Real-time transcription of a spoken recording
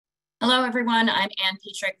Hello, everyone. I'm Ann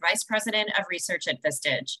Petrick, Vice President of Research at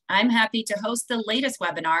Vistage. I'm happy to host the latest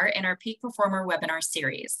webinar in our Peak Performer webinar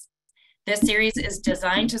series. This series is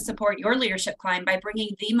designed to support your leadership climb by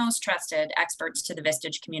bringing the most trusted experts to the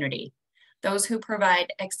Vistage community, those who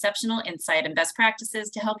provide exceptional insight and best practices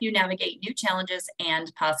to help you navigate new challenges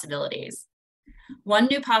and possibilities. One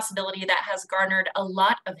new possibility that has garnered a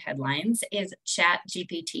lot of headlines is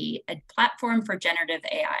ChatGPT, a platform for generative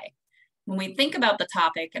AI. When we think about the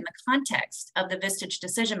topic in the context of the Vistage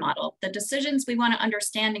decision model, the decisions we want to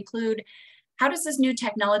understand include: how does this new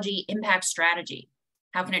technology impact strategy?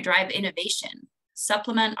 How can it drive innovation,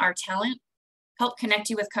 supplement our talent, help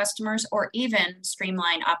connect you with customers, or even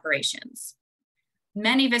streamline operations?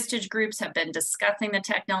 Many Vistage groups have been discussing the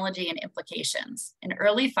technology and implications. And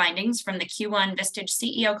early findings from the Q1 Vistage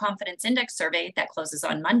CEO Confidence Index survey that closes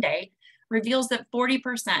on Monday reveals that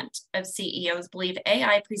 40% of CEOs believe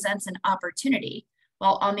AI presents an opportunity,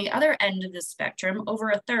 while on the other end of the spectrum, over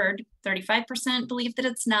a third, 35%, believe that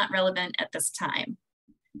it's not relevant at this time.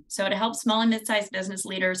 So to help small and mid-sized business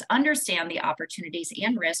leaders understand the opportunities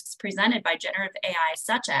and risks presented by generative AI,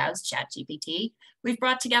 such as ChatGPT, we've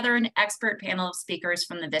brought together an expert panel of speakers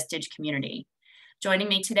from the Vistage community. Joining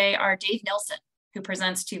me today are Dave Nelsen, who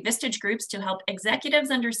presents to Vistage groups to help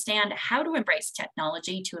executives understand how to embrace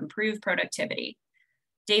technology to improve productivity.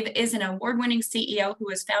 Dave is an award-winning CEO who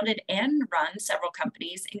has founded and run several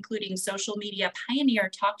companies, including social media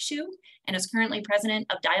pioneer TalkShoe, and is currently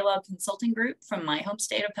president of Dialogue Consulting Group from my home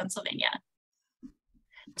state of Pennsylvania.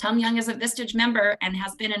 Tom Young is a Vistage member and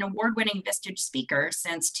has been an award-winning Vistage speaker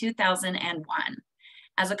since 2001.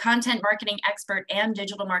 As a content marketing expert and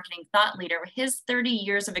digital marketing thought leader, his 30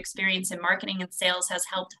 years of experience in marketing and sales has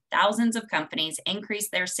helped thousands of companies increase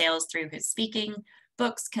their sales through his speaking,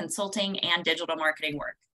 books, consulting, and digital marketing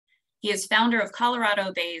work. He is founder of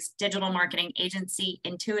Colorado-based digital marketing agency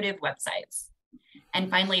Intuitive Websites. And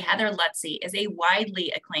finally, Heather Lutze is a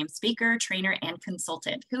widely acclaimed speaker, trainer, and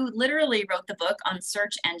consultant who literally wrote the book on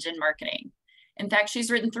search engine marketing. In fact, she's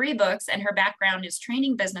written 3 books, and her background is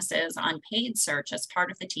training businesses on paid search as part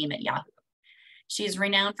of the team at Yahoo. She's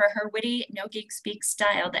renowned for her witty, no-geek-speak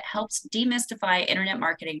style that helps demystify internet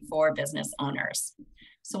marketing for business owners.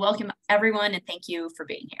 So welcome, everyone, and thank you for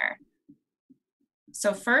being here.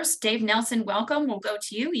 So first, Dave Nelsen, welcome. We'll go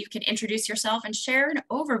to you. You can introduce yourself and share an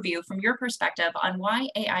overview from your perspective on why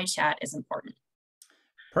AI chat is important.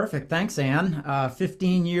 Perfect. Thanks, Ann.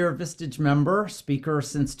 15-year Vistage member, speaker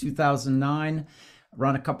since 2009.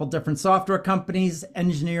 Run a couple different software companies,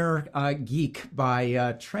 engineer geek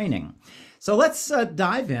by training. So let's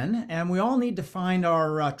dive in, and we all need to find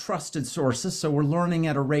our trusted sources, so we're learning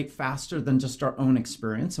at a rate faster than just our own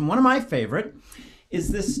experience. And one of my favorite is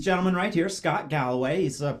this gentleman right here, Scott Galloway.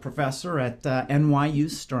 He's a professor at NYU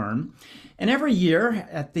Stern. And every year,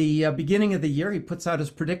 at the beginning of the year, he puts out his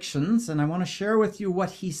predictions, and I want to share with you what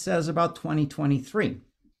he says about 2023.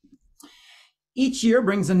 Each year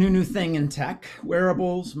brings a new thing in tech: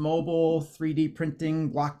 wearables, mobile, 3D printing,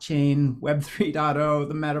 blockchain, Web 3.0,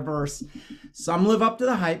 the metaverse. Some live up to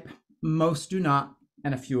the hype, most do not,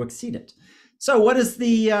 and a few exceed it. So what is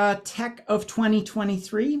the tech of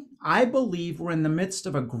 2023? I believe we're in the midst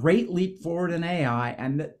of a great leap forward in AI,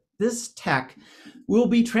 and that this tech will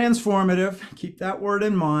be transformative. Keep that word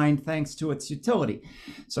in mind, thanks to its utility.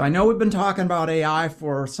 So I know we've been talking about AI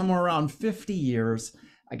for somewhere around 50 years.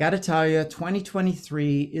 I got to tell you,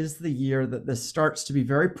 2023 is the year that this starts to be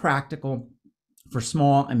very practical for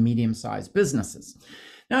small and medium-sized businesses.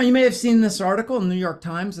 Now, you may have seen this article in the New York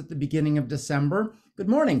Times at the beginning of December. Good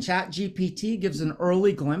morning. ChatGPT gives an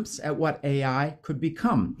early glimpse at what AI could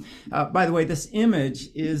become. By the way, this image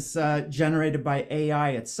is generated by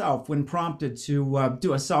AI itself when prompted to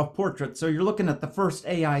do a self-portrait. So you're looking at the first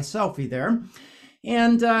AI selfie there.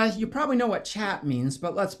 And you probably know what chat means,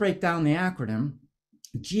 but let's break down the acronym.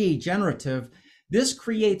 G, generative. This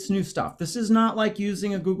creates new stuff. This is not like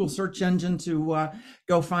using a Google search engine to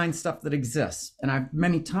go find stuff that exists. And I've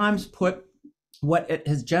many times put what it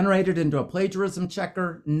has generated into a plagiarism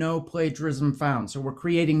checker, no plagiarism found. So we're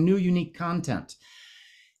creating new, unique content.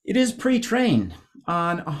 It is pre-trained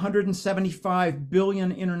on 175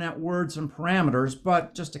 billion internet words and parameters,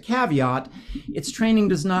 but just a caveat, its training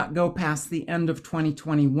does not go past the end of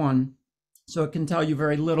 2021. So it can tell you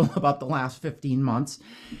very little about the last 15 months.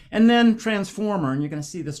 And then transformer, and you're going to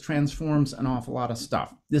see this transforms an awful lot of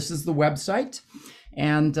stuff. This is the website,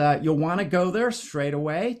 and you'll want to go there straight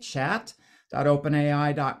away,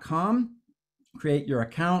 chat.openai.com. Create your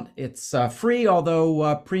account. It's free,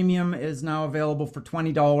 although premium is now available for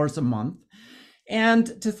 $20 a month.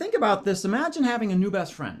 And to think about this, imagine having a new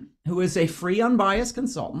best friend who is a free, unbiased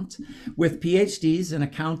consultant with PhDs in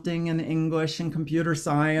accounting and English and computer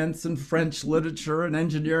science and French literature and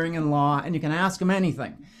engineering and law, and you can ask him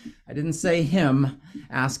anything. I didn't say him,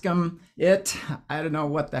 ask him it. I don't know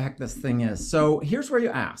what the heck this thing is. So here's where you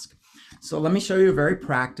ask. So let me show you a very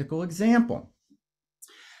practical example.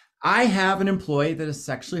 I have an employee that is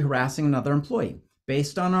sexually harassing another employee.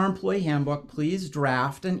 Based on our employee handbook, please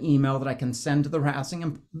draft an email that I can send to the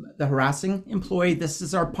harassing employee. This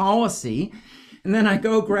is our policy. And then I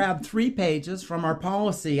go grab 3 pages from our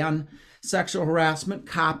policy on sexual harassment,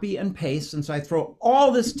 copy and paste. And so I throw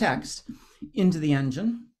all this text into the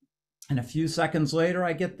engine. And a few seconds later,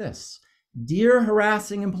 I get this. Dear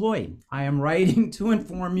harassing employee, I am writing to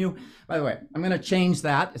inform you. By the way, I'm going to change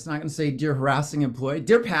that. It's not going to say dear harassing employee.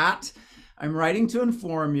 Dear Pat, I'm writing to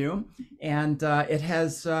inform you, and it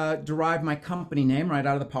has derived my company name right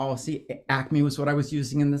out of the policy. Acme was what I was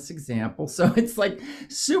using in this example. So it's like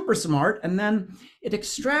super smart. And then it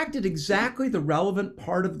extracted exactly the relevant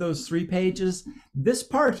part of those 3 pages. This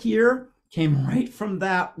part here came right from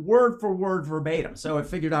that word for word verbatim. So it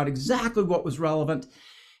figured out exactly what was relevant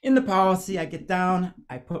in the policy. I get down,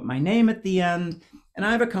 I put my name at the end, and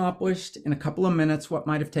I've accomplished in a couple of minutes what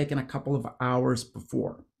might have taken a couple of hours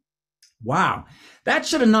before. Wow, that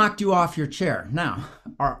should have knocked you off your chair. Now,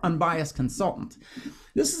 our unbiased consultant.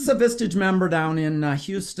 This is a Vistage member down in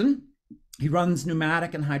Houston. He runs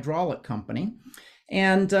pneumatic and hydraulic company.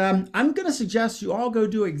 And I'm going to suggest you all go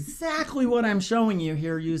do exactly what I'm showing you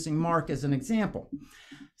here using Mark as an example.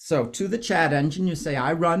 So to the chat engine, you say,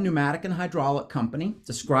 I run pneumatic and hydraulic company.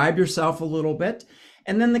 Describe yourself a little bit.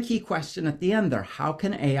 And then the key question at the end there, how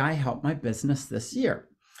can AI help my business this year?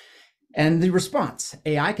 And the response,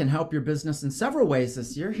 AI can help your business in several ways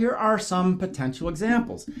this year. Here are some potential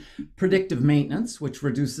examples. Predictive maintenance, which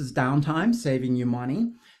reduces downtime, saving you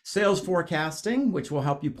money. Sales forecasting, which will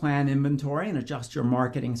help you plan inventory and adjust your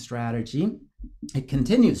marketing strategy. It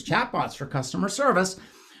continues, chatbots for customer service,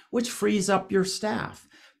 which frees up your staff.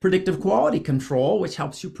 Predictive quality control, which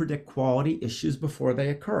helps you predict quality issues before they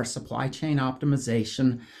occur. Supply chain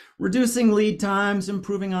optimization, reducing lead times,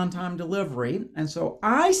 improving on-time delivery. And so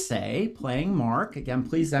I say, playing Mark, again,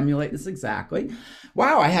 please emulate this exactly.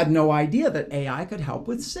 Wow, I had no idea that AI could help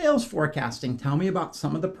with sales forecasting. Tell me about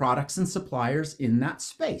some of the products and suppliers in that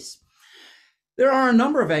space. There are a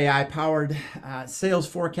number of AI-powered sales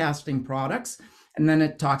forecasting products. And then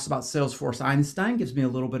it talks about Salesforce Einstein, gives me a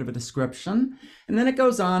little bit of a description. And then it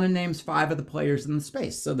goes on and names 5 of the players in the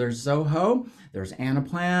space. So there's Zoho, there's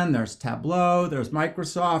Anaplan, there's Tableau, there's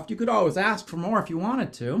Microsoft. You could always ask for more if you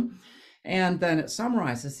wanted to. And then it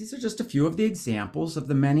summarizes. These are just a few of the examples of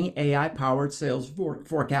the many AI-powered sales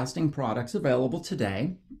forecasting products available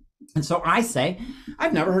today. And so I say,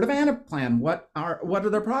 I've never heard of Anaplan. What are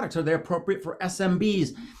their products? Are they appropriate for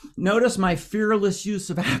SMBs? Notice my fearless use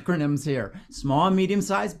of acronyms here. Small and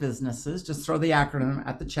medium-sized businesses, just throw the acronym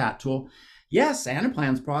at the chat tool. Yes,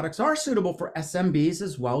 Anaplan's products are suitable for SMBs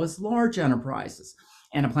as well as large enterprises.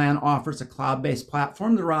 Anaplan offers a cloud-based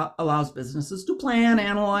platform that allows businesses to plan,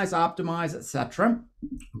 analyze, optimize, etc.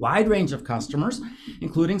 Wide range of customers,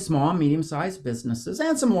 including small and medium-sized businesses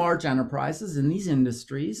and some large enterprises in these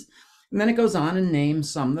industries. And then it goes on and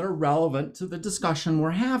names some that are relevant to the discussion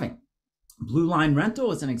we're having. Blue Line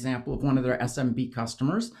Rental is an example of one of their SMB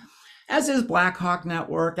customers, as is Blackhawk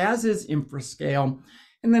Network, as is Infrascale.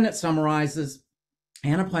 And then it summarizes,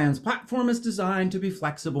 Anaplan's platform is designed to be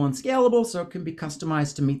flexible and scalable, so it can be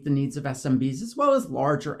customized to meet the needs of SMBs as well as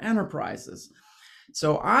larger enterprises.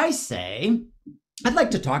 So I say, I'd like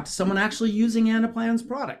to talk to someone actually using Anaplan's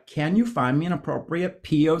product. Can you find me an appropriate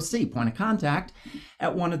POC, point of contact,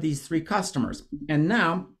 at one of these 3 customers? And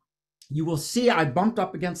now you will see I bumped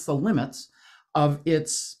up against the limits of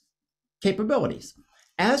its capabilities.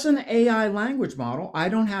 As an AI language model, I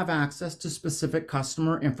don't have access to specific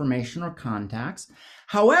customer information or contacts.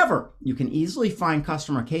 However, you can easily find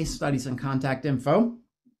customer case studies and contact info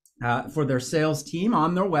for their sales team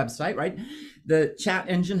on their website, right? The chat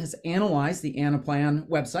engine has analyzed the Anaplan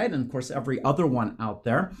website and, of course, every other one out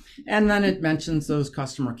there. And then it mentions those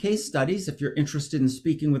customer case studies. If you're interested in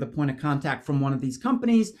speaking with a point of contact from one of these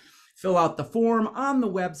companies, fill out the form on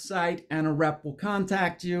the website and a rep will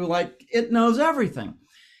contact you like it knows everything.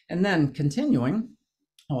 And then continuing,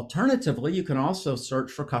 alternatively, you can also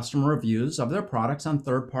search for customer reviews of their products on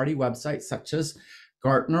third-party websites such as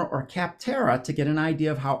Gartner or Capterra to get an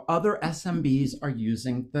idea of how other SMBs are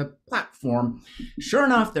using the platform. Sure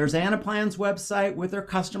enough, there's Anaplan's website with their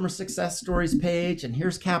customer success stories page, and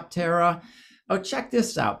here's Capterra. Oh, check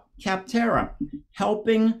this out. Capterra,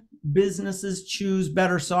 helping businesses choose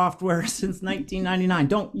better software since 1999.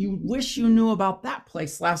 Don't you wish you knew about that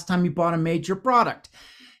place last time you bought a major product?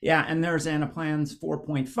 Yeah, and there's Anaplan's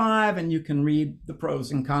 4.5, and you can read the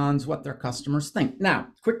pros and cons, what their customers think. Now,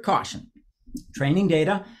 quick caution. Training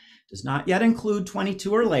data does not yet include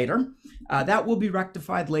 22 or later. That will be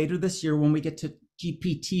rectified later this year when we get to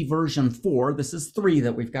GPT version 4. This is 3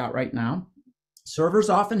 that we've got right now. Servers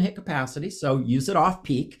often hit capacity, so use it off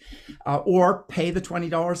peak, or pay the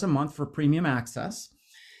 $20 a month for premium access.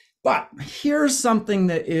 But here's something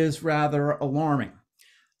that is rather alarming.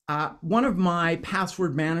 One of my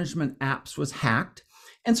password management apps was hacked,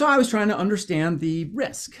 and so I was trying to understand the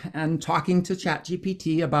risk and talking to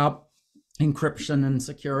ChatGPT about encryption and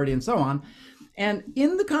security and so on. And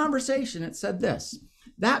in the conversation, it said this: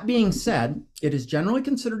 that being said, it is generally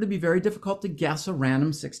considered to be very difficult to guess a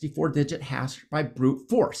random 64-digit hash by brute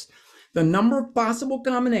force. The number of possible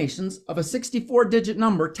combinations of a 64-digit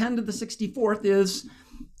number, 10 to the 64th, is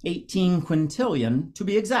 18 quintillion to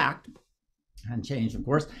be exact, and change, of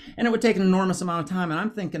course, and it would take an enormous amount of time. And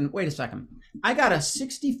I'm thinking, wait a second, I got a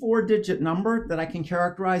 64-digit number that I can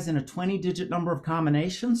characterize in a 20-digit number of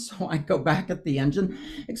combinations. So I go back at the engine,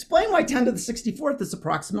 explain why 10 to the 64th is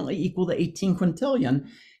approximately equal to 18 quintillion.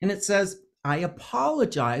 And it says, I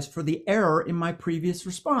apologize for the error in my previous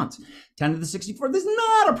response. 10 to the 64th is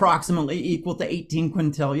not approximately equal to 18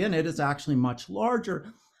 quintillion. It is actually much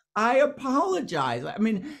larger. I apologize. I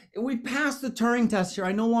mean, we passed the Turing test here.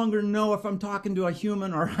 I no longer know if I'm talking to a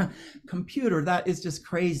human or a computer. That is just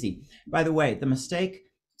crazy. By the way, the mistake,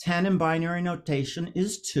 10 in binary notation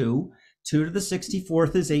is 2. 2 to the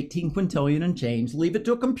 64th is 18 quintillion and change. Leave it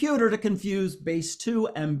to a computer to confuse base 2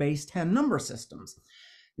 and base 10 number systems.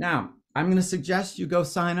 Now, I'm going to suggest you go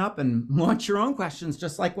sign up and launch your own questions,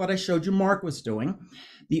 just like what I showed you Mark was doing.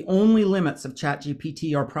 The only limits of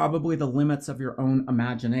ChatGPT are probably the limits of your own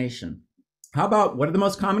imagination. How about, what are the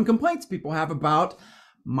most common complaints people have about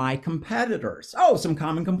my competitors? Oh, some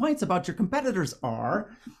common complaints about your competitors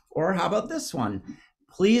are, or how about this one?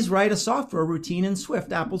 Please write a software routine in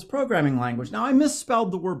Swift, Apple's programming language. Now, I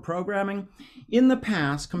misspelled the word programming. In the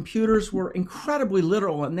past, computers were incredibly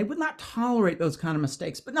literal and they would not tolerate those kind of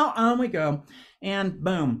mistakes. But now on we go, and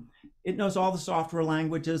boom, it knows all the software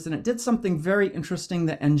languages, and it did something very interesting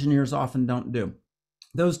that engineers often don't do.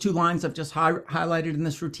 Those 2 lines I've just highlighted in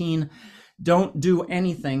this routine don't do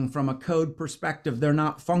anything from a code perspective. They're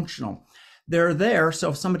not functional. They're there, so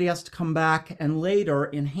if somebody has to come back and later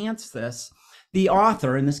enhance this, the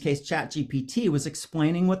author, in this case ChatGPT, was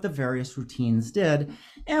explaining what the various routines did,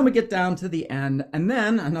 and we get down to the end. And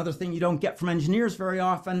then another thing you don't get from engineers very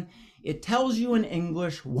often, it tells you in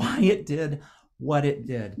English why it did what it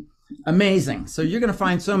did. Amazing. So you're going to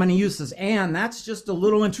find so many uses, and that's just a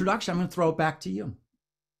little introduction. I'm going to throw it back to you.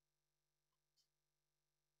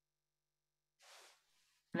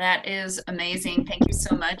 That is amazing. Thank you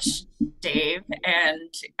so much, Dave.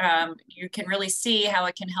 And you can really see how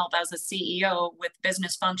it can help as a CEO with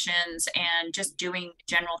business functions and just doing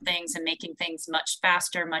general things and making things much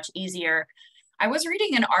faster, much easier. I was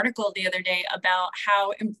reading an article the other day about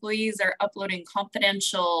how employees are uploading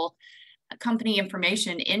confidential company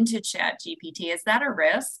information into ChatGPT. Is that a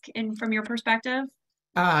risk from your perspective?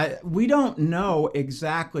 We don't know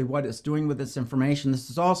exactly what it's doing with this information. This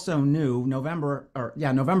is also new, November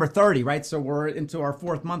 30, right? So we're into our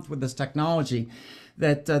 4th month with this technology.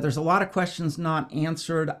 That there's a lot of questions not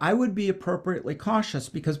answered. I would be appropriately cautious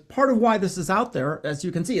because part of why this is out there, as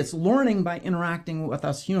you can see, it's learning by interacting with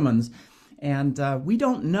us humans. And we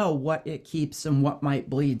don't know what it keeps and what might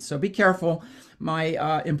bleed. So be careful.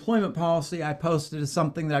 My employment policy I posted is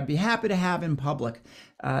something that I'd be happy to have in public.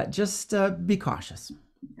 Just be cautious.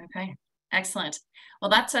 Okay, excellent. Well,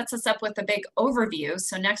 that sets us up with a big overview.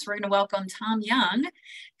 So next we're going to welcome Tom Young,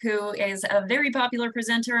 who is a very popular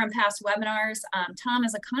presenter on past webinars. Tom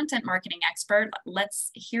is a content marketing expert. Let's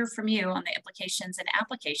hear from you on the implications and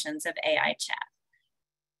applications of AI chat.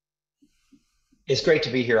 It's great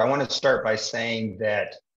to be here. I want to start by saying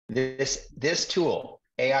that this tool,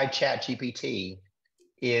 AI ChatGPT,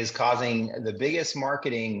 is causing the biggest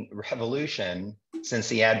marketing revolution since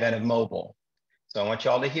the advent of mobile. So I want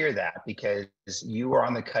you all to hear that because you are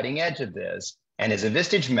on the cutting edge of this. And as a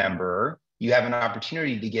Vistage member, you have an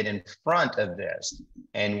opportunity to get in front of this.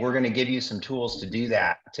 And we're going to give you some tools to do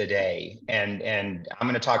that today. And I'm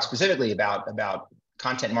going to talk specifically about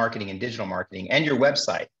content marketing and digital marketing and your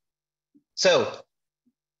website. So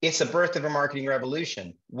it's the birth of a marketing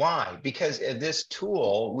revolution. Why? Because of this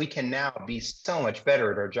tool, we can now be so much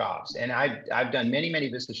better at our jobs. And I've done many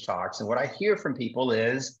Vistage talks. And what I hear from people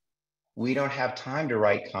is, we don't have time to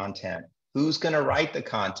write content. Who's going to write the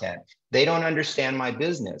content? They don't understand my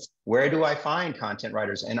business. Where do I find content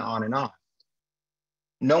writers? And on and on.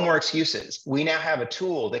 No more excuses. We now have a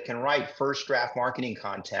tool that can write first draft marketing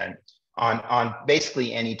content on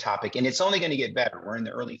basically any topic, and it's only going to get better. We're in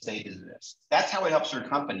the early stages of this. That's how it helps your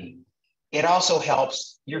company. It also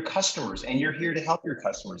helps your customers, and you're here to help your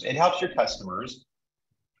customers. It helps your customers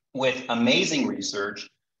with amazing research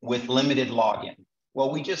with limited login.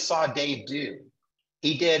 What we just saw Dave do,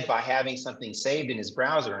 he did by having something saved in his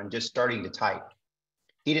browser and just starting to type.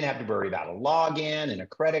 He didn't have to worry about a login and a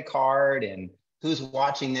credit card and who's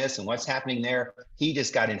watching this and what's happening there. He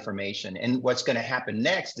just got information. And what's going to happen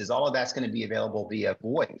next is all of that's going to be available via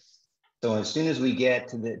voice. So as soon as we get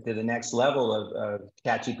to the next level of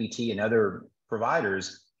ChatGPT and other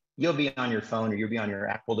providers, you'll be on your phone, or you'll be on your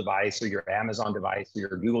Apple device or your Amazon device or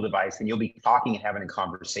your Google device, and you'll be talking and having a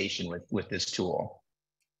conversation with this tool.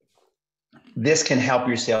 This can help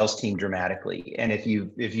your sales team dramatically. And if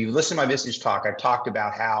you listen to my Vistage talk, I've talked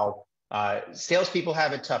about how salespeople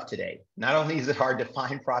have it tough today. Not only is it hard to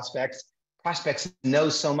find prospects know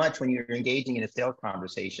so much when you're engaging in a sales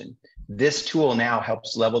conversation. This tool now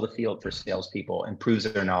helps level the field for salespeople, improves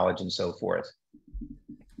their knowledge and so forth.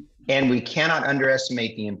 And we cannot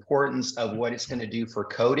underestimate the importance of what it's going to do for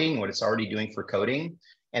coding, what it's already doing for coding.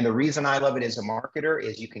 And the reason I love it as a marketer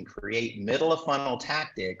is you can create middle of funnel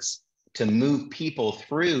tactics to move people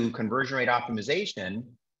through conversion rate optimization,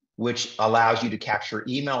 which allows you to capture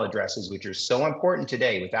email addresses, which are so important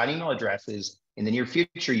today. Without email addresses, in the near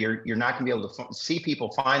future, you're not going to be able to see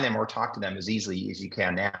people, find them, or talk to them as easily as you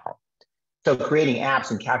can now. So creating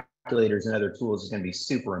apps and calculators and other tools is going to be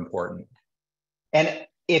super important. And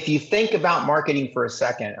if you think about marketing for a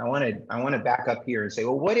second, I want to back up here and say,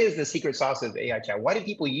 well, what is the secret sauce of AI chat? Why do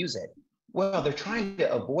people use it? Well, they're trying to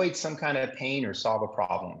avoid some kind of pain or solve a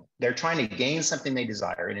problem. They're trying to gain something they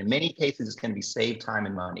desire. And in many cases, it's going to be save time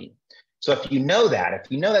and money. So if you know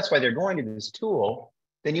that's why they're going to this tool,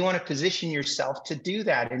 then you want to position yourself to do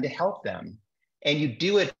that and to help them. And you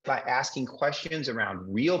do it by asking questions around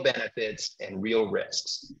real benefits and real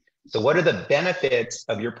risks. So what are the benefits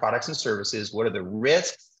of your products and services? What are the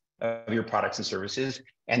risks of your products and services?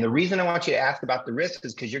 And the reason I want you to ask about the risks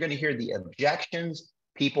is because you're going to hear the objections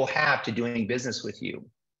people have to doing business with you.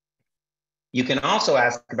 You can also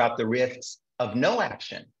ask about the risks of no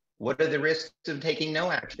action. What are the risks of taking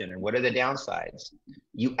no action, and what are the downsides?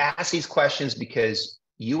 You ask these questions because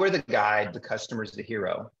you are the guide, the customer is the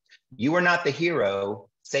hero. You are not the hero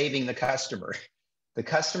saving the customer. The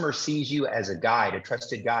customer sees you as a guide, a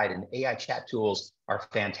trusted guide, and AI chat tools are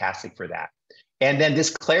fantastic for that. And then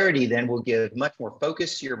this clarity then will give much more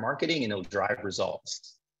focus to your marketing, and it'll drive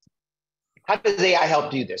results. How does AI help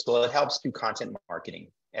do this? Well, it helps through content marketing.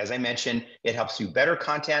 As I mentioned, it helps you better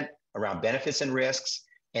content around benefits and risks,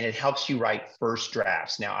 and it helps you write first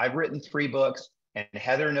drafts. Now, I've written 3 books, and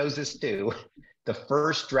Heather knows this too. The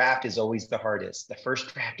first draft is always the hardest. The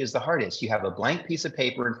first draft is the hardest. You have a blank piece of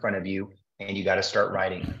paper in front of you, and you got to start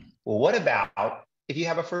writing. Well, what about if you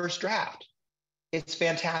have a first draft? It's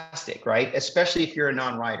fantastic, right? Especially if you're a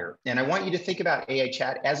non-writer. And I want you to think about AI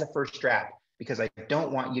chat as a first draft, because I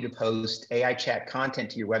don't want you to post AI chat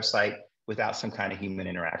content to your website without some kind of human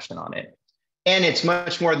interaction on it. And it's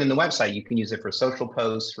much more than the website. You can use it for social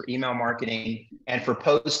posts, for email marketing, and for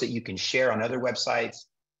posts that you can share on other websites.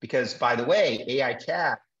 Because, by the way, AI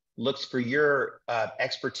chat looks for your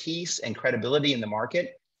expertise and credibility in the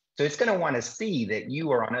market. So it's going to want to see that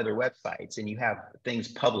you are on other websites and you have things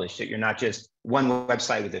published, that you're not just one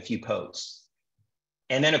website with a few posts.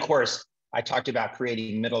 And then, of course, I talked about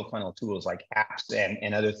creating middle funnel tools like apps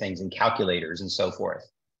and other things, and calculators and so forth.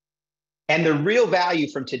 And the real value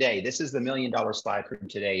from today, this is the $1 million slide from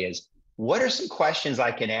today, is what are some questions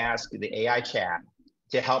I can ask the AI chat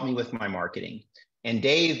to help me with my marketing? And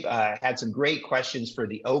Dave had some great questions for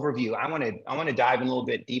the overview. I want to dive in a little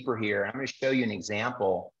bit deeper here. I'm going to show you an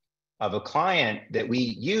example of a client that we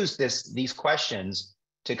used these questions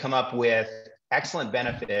to come up with excellent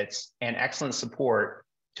benefits and excellent support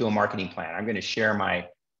to a marketing plan. I'm going to share my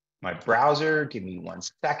browser. Give me 1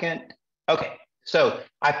 second. Okay, so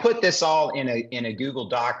I put this all in a Google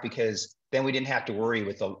Doc, because then we didn't have to worry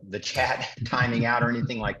with the chat timing out or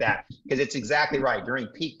anything like that, because it's exactly right. During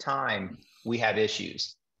peak time, we have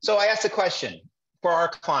issues. So I asked a question for our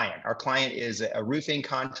client. Our client is a roofing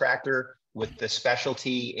contractor with the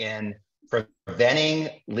specialty in preventing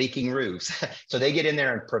leaking roofs. So they get in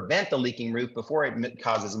there and prevent the leaking roof before it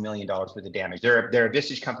causes $1 million worth of damage. They're a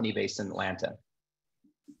Vistage company based in Atlanta.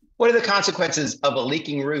 What are the consequences of a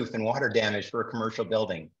leaking roof and water damage for a commercial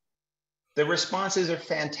building? The responses are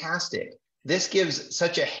fantastic. This gives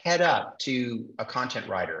such a head up to a content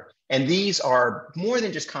writer. And these are more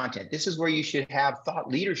than just content. This is where you should have thought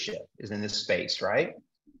leadership is in this space, right?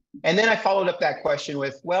 And then I followed up that question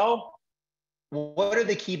with, well, what are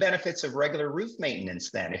the key benefits of regular roof maintenance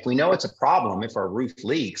then? If we know it's a problem, if our roof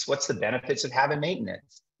leaks, what's the benefits of having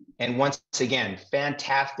maintenance? And once again,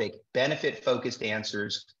 fantastic benefit-focused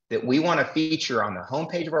answers that we want to feature on the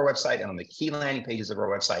homepage of our website and on the key landing pages of our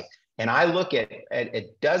website. And I look at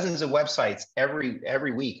dozens of websites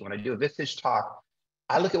every week. When I do a Vistage talk,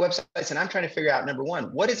 I look at websites and I'm trying to figure out, number one,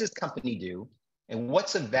 what does this company do? And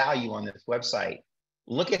what's the value on this website?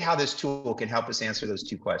 Look at how this tool can help us answer those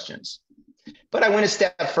two questions. But I went a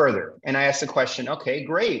step further and I asked the question, okay,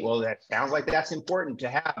 great. Well, that sounds like that's important to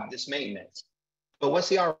have this maintenance. But what's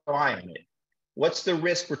the ROI on it? What's the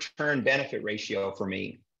risk return benefit ratio for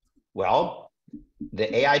me? Well,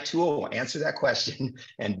 the AI tool will answer that question,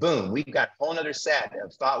 and boom, we've got a whole other set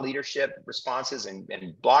of thought leadership responses and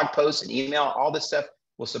blog posts and email. All this stuff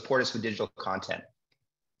will support us with digital content.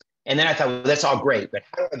 And then I thought, well, that's all great, but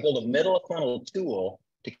how do I build a middle of funnel tool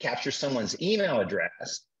to capture someone's email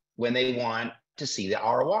address when they want to see the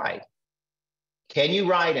ROI? Can you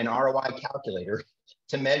write an ROI calculator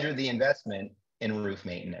to measure the investment in roof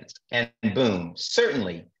maintenance? And boom,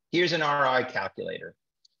 certainly, here's an ROI calculator.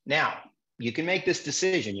 Now, you can make this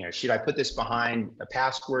decision, should I put this behind a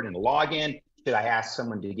password and a login? Should I ask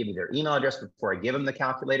someone to give me their email address before I give them the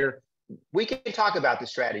calculator? We can talk about the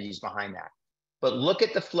strategies behind that. But look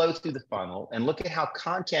at the flow through the funnel and look at how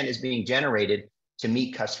content is being generated to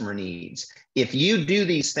meet customer needs. If you do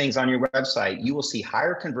these things on your website, you will see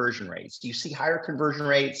higher conversion rates. You see higher conversion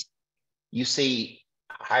rates, you see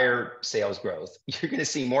higher sales growth. You're going to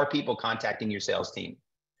see more people contacting your sales team.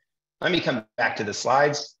 Let me come back to the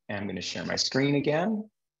slides, and I'm going to share my screen again.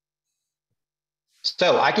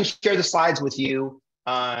 So I can share the slides with you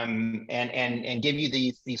and give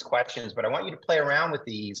you these questions, but I want you to play around with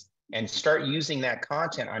these and start using that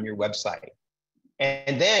content on your website.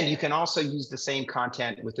 And then you can also use the same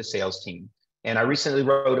content with the sales team. And I recently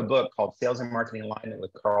wrote a book called Sales and Marketing Alignment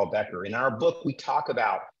with Carl Becker. In our book, we talk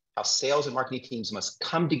about how sales and marketing teams must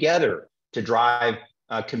come together to drive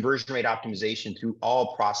conversion rate optimization through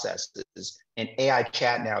all processes. And AI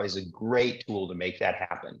chat now is a great tool to make that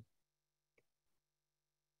happen.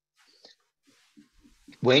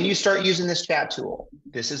 When you start using this chat tool,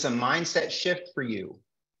 this is a mindset shift for you.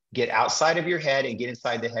 Get outside of your head and get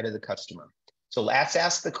inside the head of the customer. So let's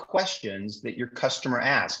ask the questions that your customer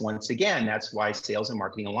asks. Once again, that's why sales and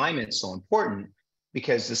marketing alignment is so important,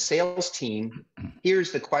 because the sales team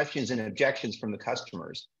hears the questions and objections from the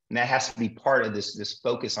customers. And that has to be part of this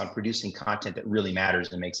focus on producing content that really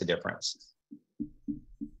matters and makes a difference.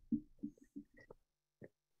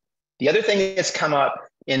 The other thing that's come up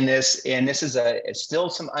in this, and this is still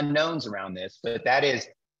some unknowns around this, but that is,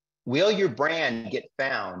 will your brand get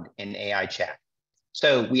found in AI chat?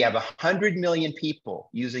 So we have 100 million people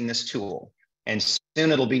using this tool, and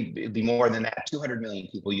soon it'll be more than that, 200 million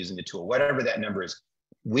people using the tool, whatever that number is.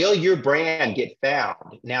 Will your brand get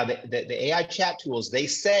found? Now, the AI chat tools, they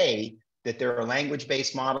say that they're a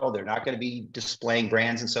language-based model. They're not going to be displaying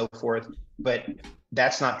brands and so forth, but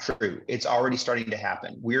that's not true. It's already starting to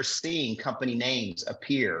happen. We're seeing company names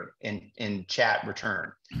appear in chat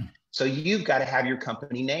return. So you've got to have your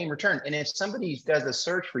company name returned. And if somebody does a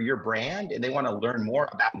search for your brand and they want to learn more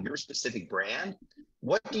about your specific brand,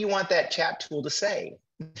 what do you want that chat tool to say?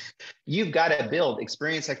 You've got to build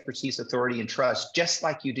experience, expertise, authority, and trust, just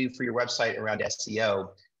like you do for your website around SEO.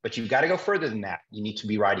 But you've got to go further than that. You need to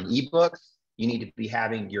be writing ebooks. You need to be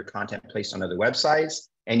having your content placed on other websites.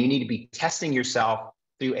 And you need to be testing yourself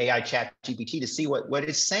through AI ChatGPT to see what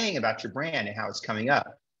it's saying about your brand and how it's coming up.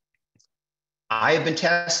 I have been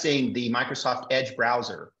testing the Microsoft Edge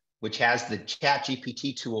browser, which has the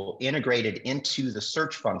ChatGPT tool integrated into the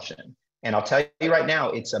search function. And I'll tell you right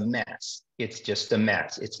now, it's a mess. It's just a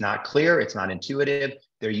mess. It's not clear. It's not intuitive.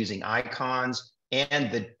 They're using icons.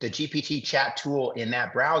 And the GPT chat tool in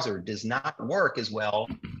that browser does not work as well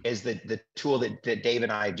as the tool that Dave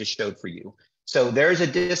and I just showed for you. So there's a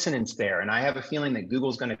dissonance there. And I have a feeling that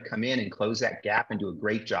Google's going to come in and close that gap and do a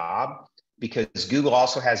great job, because Google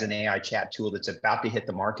also has an AI chat tool that's about to hit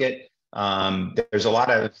the market. There's a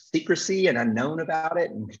lot of secrecy and unknown about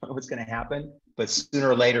it and what's going to happen. But sooner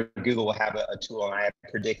or later, Google will have a tool, and I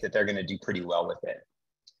predict that they're going to do pretty well with it.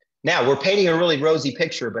 Now, we're painting a really rosy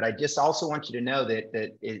picture, but I just also want you to know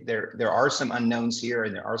that there are some unknowns here,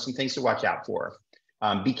 and there are some things to watch out for.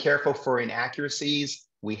 Be careful for inaccuracies.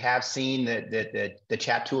 We have seen that the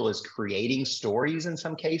chat tool is creating stories in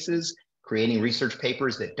some cases, creating research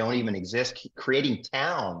papers that don't even exist, creating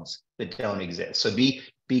towns that don't exist. So be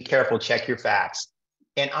be careful, check your facts.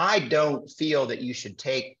 And I don't feel that you should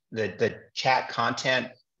take the chat content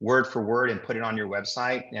word for word and put it on your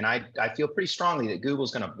website. And I feel pretty strongly that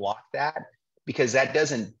Google's going to block that, because that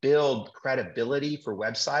doesn't build credibility for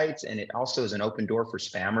websites. And it also is an open door for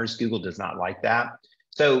spammers. Google does not like that.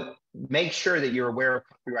 So make sure that you're aware of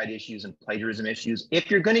copyright issues and plagiarism issues. If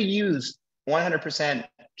you're going to use 100%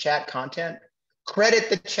 chat content, credit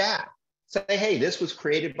the chat. Say, hey, this was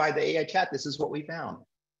created by the AI chat. This is what we found.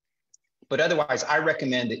 But otherwise, I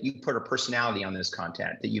recommend that you put a personality on this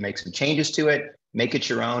content, that you make some changes to it, make it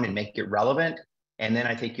your own and make it relevant. And then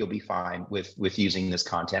I think you'll be fine with using this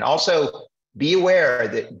content. Also, be aware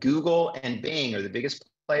that Google and Bing are the biggest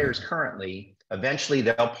players currently. Eventually,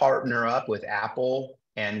 they'll partner up with Apple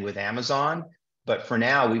and with Amazon. But for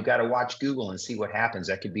now, we've got to watch Google and see what happens.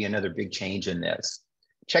 That could be another big change in this.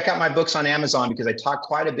 Check out my books on Amazon, because I talk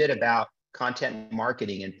quite a bit about content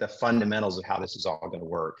marketing and the fundamentals of how this is all going to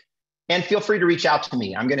work. And feel free to reach out to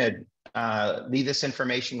me. I'm going to leave this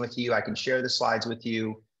information with you. I can share the slides with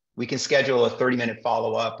you. We can schedule a 30-minute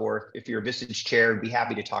follow-up, or if you're a Vistage chair, I'd be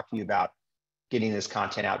happy to talk to you about getting this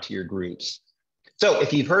content out to your groups. So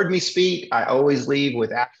if you've heard me speak, I always leave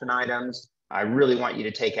with action items. I really want you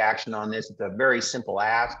to take action on this. It's a very simple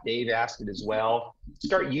ask. Dave asked it as well.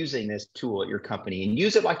 Start using this tool at your company and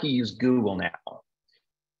use it like you use Google now.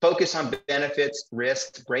 Focus on benefits,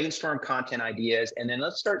 risks, brainstorm content ideas, and then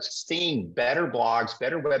let's start seeing better blogs,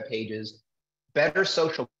 better web pages, better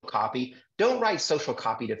social copy. Don't write social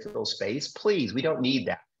copy to fill space. Please, we don't need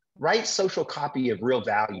that. Write social copy of real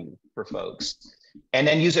value for folks, and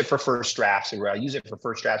then use it for first drafts, or use it for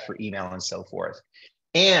first drafts for email and so forth.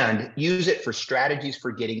 And use it for strategies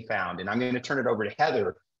for getting found. And I'm going to turn it over to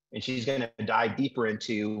Heather, and she's going to dive deeper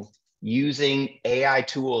into using AI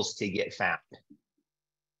tools to get found.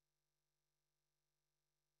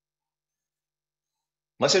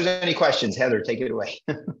 Unless there's any questions, Heather, take it away.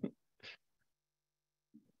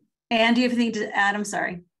 And do you have anything to add? I'm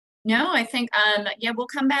sorry. No, I think, yeah, we'll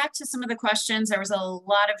come back to some of the questions. There was a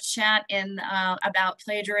lot of chat in about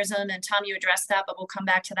plagiarism, and Tom, you addressed that, but we'll come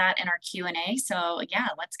back to that in our Q&A. So yeah,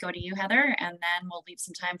 let's go to you, Heather, and then we'll leave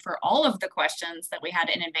some time for all of the questions that we had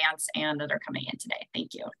in advance and that are coming in today.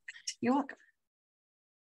 Thank you. You're welcome.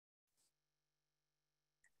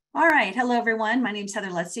 All right. Hello, everyone. My name is Heather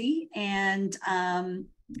Lutze, and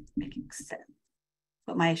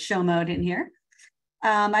put my show mode in here.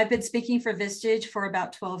 I've been speaking for Vistage for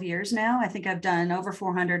about 12 years now. I think I've done over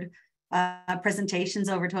 400 presentations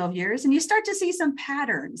over 12 years, and you start to see some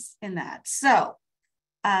patterns in that. So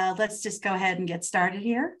let's just go ahead and get started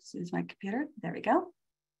here. As soon as my computer, there we go.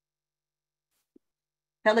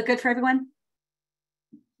 That look good for everyone?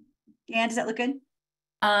 And does that look good?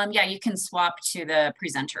 Yeah, you can swap to the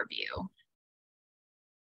presenter view.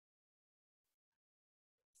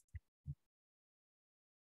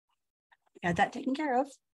 Got that taken care of.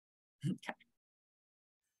 Okay.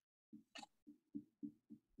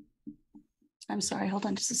 I'm sorry, hold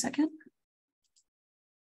on just a second.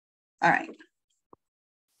 All right.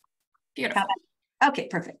 Beautiful. Okay,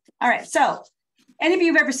 perfect. All right, so any of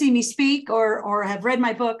you have ever seen me speak or have read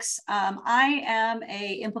my books, I am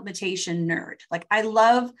a implementation nerd. Like, I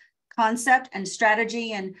love concept and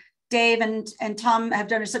strategy, and Dave and Tom have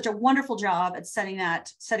done such a wonderful job at setting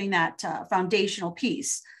that foundational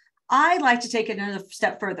piece. I like to take it another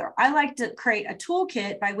step further. I like to create a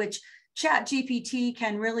toolkit by which ChatGPT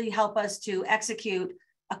can really help us to execute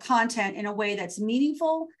a content in a way that's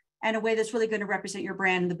meaningful and a way that's really going to represent your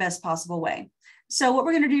brand in the best possible way. So what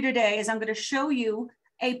we're going to do today is I'm going to show you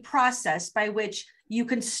a process by which you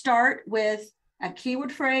can start with a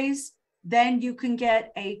keyword phrase, then you can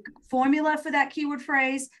get a formula for that keyword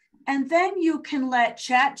phrase, and then you can let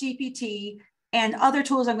ChatGPT and other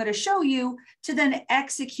tools I'm going to show you to then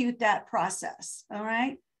execute that process. All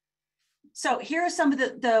right. So here are some of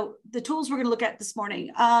the tools we're going to look at this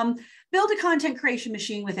morning. Build a content creation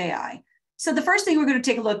machine with AI. So the first thing we're going to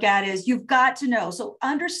take a look at is you've got to know. So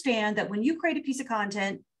understand that when you create a piece of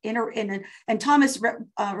content and Thomas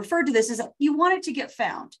referred to this, is that you want it to get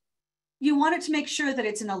found. You want it to make sure that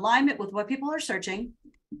it's in alignment with what people are searching.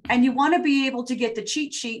 And you want to be able to get the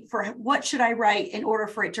cheat sheet for what should I write in order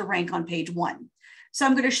for it to rank on page 1. So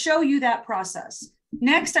I'm going to show you that process.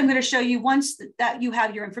 Next, I'm going to show you once that you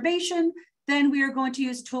have your information, then we are going to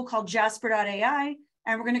use a tool called Jasper.ai,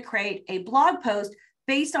 and we're going to create a blog post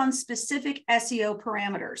based on specific SEO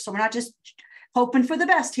parameters. So we're not just hoping for the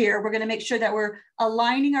best here. We're going to make sure that we're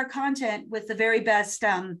aligning our content with the very best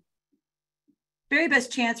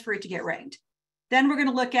chance for it to get ranked. Then we're going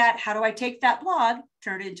to look at how do I take that blog,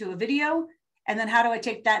 turn it into a video, and then how do I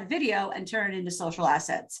take that video and turn it into social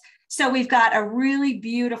assets. So we've got a really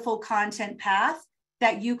beautiful content path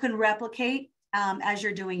that you can replicate as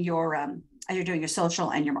you're doing your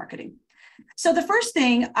social and your marketing. So the first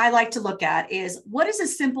thing I like to look at is, what is a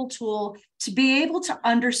simple tool to be able to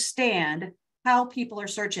understand how people are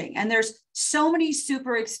searching? And there's so many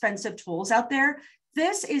super expensive tools out there.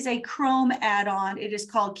 This is a Chrome add-on. It is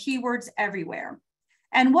called Keywords Everywhere.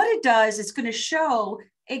 And what it does, it's going to show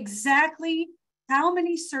exactly how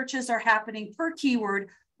many searches are happening per keyword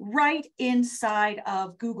right inside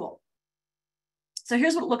of Google. So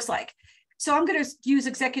here's what it looks like. So I'm going to use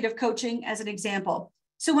executive coaching as an example.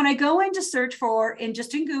 So when I go in to search for,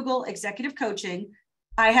 just in Google, executive coaching,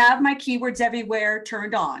 I have my Keywords Everywhere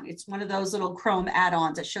turned on. It's one of those little Chrome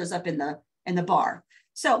add-ons that shows up in the bar.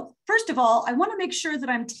 So first of all, I want to make sure that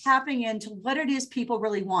I'm tapping into what it is people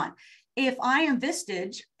really want. If I am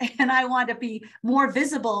Vistage and I want to be more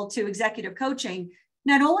visible to executive coaching,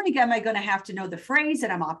 not only am I going to have to know the phrase that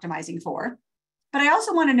I'm optimizing for, but I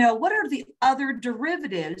also want to know what are the other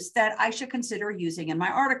derivatives that I should consider using in my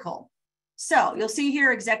article. So you'll see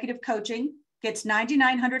here, executive coaching gets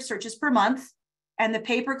 9,900 searches per month, and the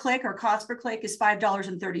pay-per-click or cost per click is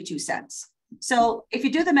 $5.32. So if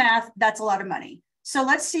you do the math, that's a lot of money. So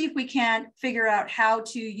let's see if we can figure out how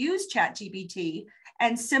to use ChatGPT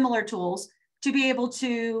and similar tools to be able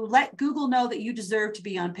to let Google know that you deserve to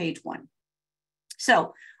be on page 1.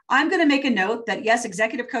 So I'm going to make a note that, yes,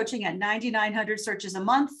 executive coaching at 9,900 searches a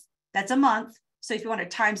month, that's a month. So if you want to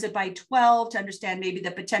times it by 12 to understand maybe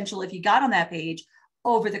the potential, if you got on that page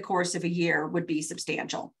over the course of a year, would be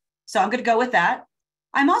substantial. So I'm going to go with that.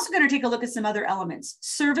 I'm also going to take a look at some other elements: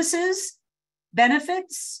 services,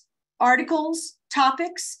 benefits, articles,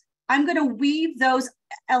 topics. I'm going to weave those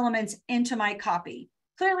elements into my copy.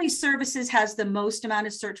 Clearly, services has the most amount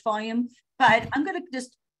of search volume, but I'm going to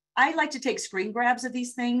I like to take screen grabs of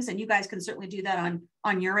these things, and you guys can certainly do that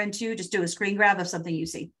on your end too. Just do a screen grab of something you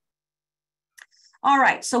see. All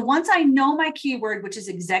right, so once I know my keyword, which is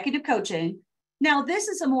executive coaching, now this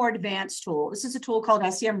is a more advanced tool. This is a tool called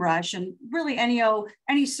SEMrush, and really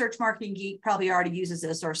any search marketing geek probably already uses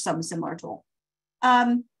this or some similar tool.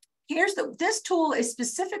 This tool is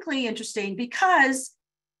specifically interesting because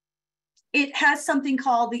it has something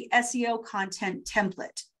called the SEO content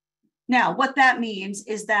template. Now, what that means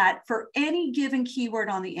is that for any given keyword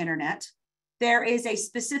on the internet, there is a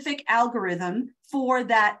specific algorithm for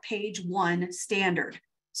that page 1 standard.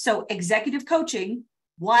 So executive coaching,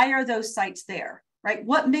 why are those sites there, right?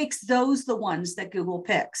 What makes those the ones that Google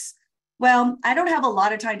picks? Well, I don't have a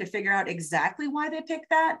lot of time to figure out exactly why they pick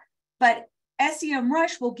that, but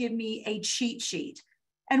SEMrush will give me a cheat sheet.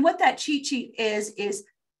 And what that cheat sheet is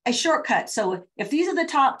a shortcut. So if these are the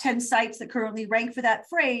top 10 sites that currently rank for that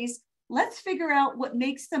phrase, let's figure out what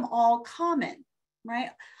makes them all common, right?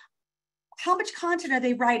 How much content are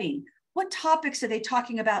they writing? What topics are they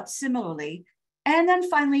talking about similarly? And then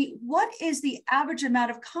finally, what is the average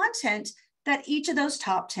amount of content that each of those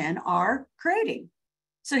top 10 are creating?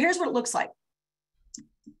 So here's what it looks like.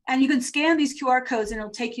 And you can scan these QR codes and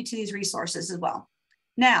it'll take you to these resources as well.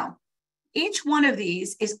 Now, each one of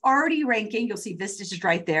these is already ranking. You'll see Vistage is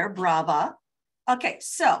right there, Brava. Okay,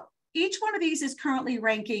 so each one of these is currently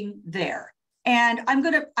ranking there. And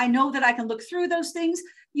I know that I can look through those things.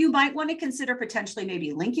 You might want to consider potentially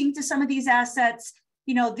maybe linking to some of these assets.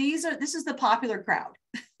 You know, this is the popular crowd.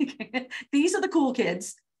 These are the cool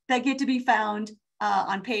kids that get to be found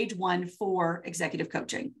on page 1 for executive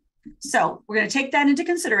coaching. So we're going to take that into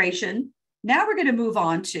consideration. Now we're going to move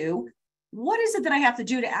on to, what is it that I have to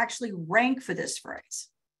do to actually rank for this phrase?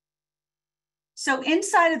 So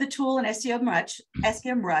inside of the tool in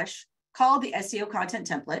SEMrush called the SEO content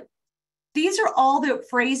template, these are all the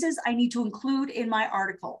phrases I need to include in my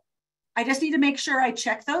article. I just need to make sure I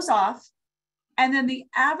check those off. And then the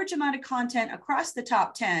average amount of content across the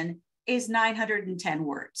top 10 is 910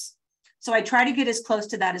 words. So I try to get as close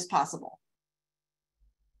to that as possible.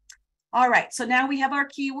 All right, so now we have our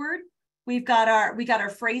keyword. We got our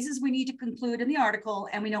phrases we need to conclude in the article,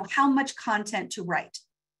 and we know how much content to write.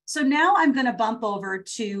 So now I'm going to bump over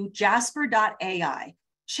to Jasper.ai.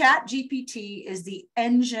 ChatGPT is the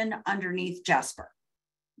engine underneath Jasper.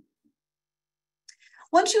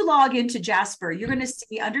 Once you log into Jasper, you're going to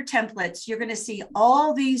see under templates, you're going to see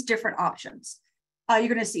all these different options. You're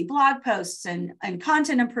going to see blog posts and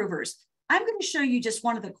content improvers. I'm going to show you just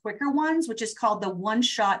one of the quicker ones, which is called the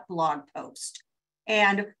one-shot blog post.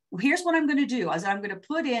 And here's what I'm going to do is I'm going to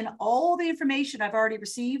put in all the information I've already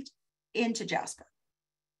received into Jasper.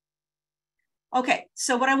 Okay,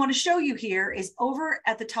 so what I want to show you here is over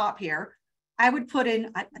at the top here, I would put in,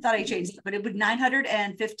 I thought I changed it, but it would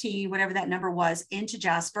 915, whatever that number was, into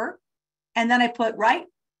Jasper. And then I put right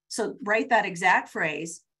So write that exact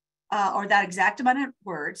phrase or that exact amount of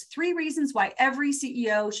words, 3 reasons why every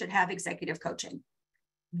CEO should have executive coaching.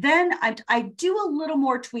 Then I do a little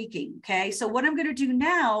more tweaking, okay? So what I'm going to do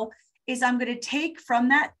now is I'm going to take from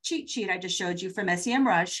that cheat sheet I just showed you from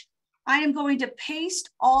SEMrush, I am going to paste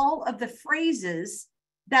all of the phrases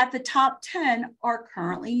that the top 10 are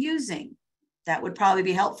currently using. That would probably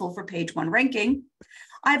be helpful for page 1 ranking.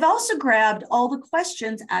 I've also grabbed all the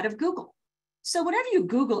questions out of Google. So whenever you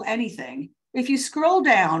Google anything, if you scroll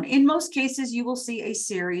down, in most cases, you will see a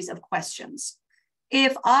series of questions.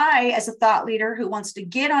 If I, as a thought leader who wants to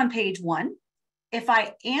get on page 1, if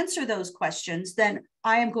I answer those questions, then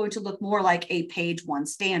I am going to look more like a page 1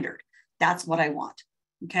 standard. That's what I want,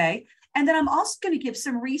 okay? And then I'm also going to give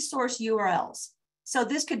some resource URLs. So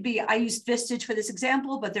this could be, I used Vistage for this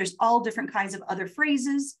example, but there's all different kinds of other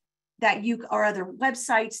phrases that you, or other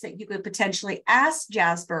websites that you could potentially ask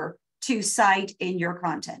Jasper to cite in your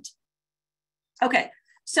content. Okay,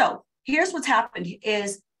 so here's what's happened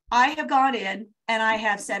is I have gone in and I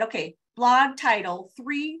have said, okay, blog title,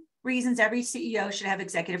 3 reasons every CEO should have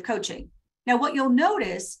executive coaching. Now, what you'll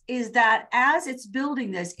notice is that as it's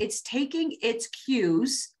building this, it's taking its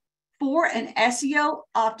cues for an SEO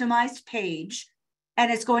optimized page,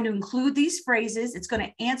 and it's going to include these phrases. It's going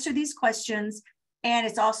to answer these questions, and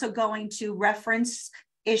it's also going to reference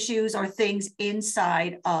issues or things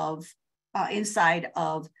inside of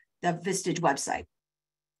the Vistage website.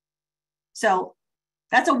 So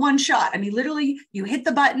that's a one shot. I mean, literally, you hit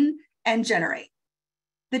the button and generate.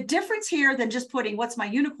 The difference here than just putting what's my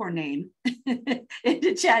unicorn name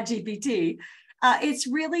into ChatGPT, it's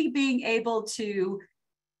really being able to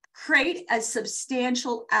create a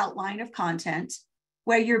substantial outline of content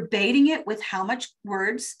where you're baiting it with how much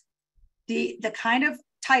words, the kind of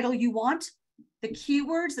title you want, the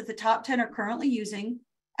keywords that the top 10 are currently using,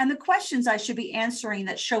 and the questions I should be answering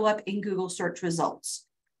that show up in Google search results.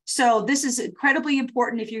 So this is incredibly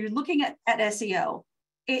important if you're looking at SEO.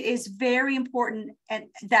 It is very important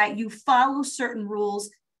that you follow certain rules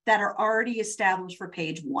that are already established for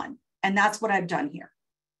page 1. And that's what I've done here.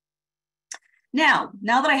 Now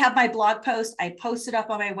that I have my blog post, I post it up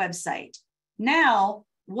on my website. Now,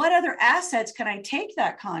 what other assets can I take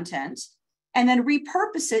that content and then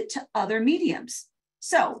repurpose it to other mediums?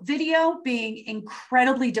 So video being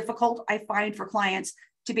incredibly difficult, I find, for clients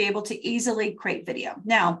to be able to easily create video.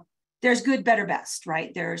 Now, there's good, better, best,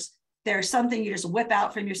 right? There's something you just whip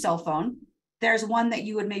out from your cell phone. There's one that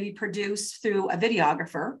you would maybe produce through a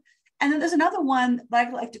videographer. And then there's another one that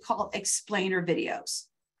I like to call explainer videos.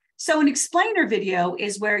 So an explainer video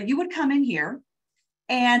is where you would come in here,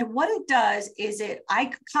 and what it does is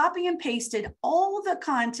I copy and pasted all the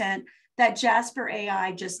content that Jasper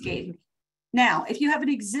AI just gave me. Now, if you have an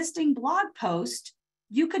existing blog post,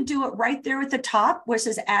 you could do it right there at the top where it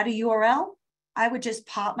says add a URL. I would just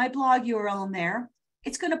pop my blog URL in there.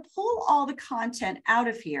 It's going to pull all the content out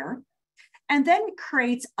of here, and then it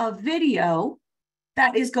creates a video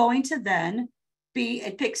that is going to then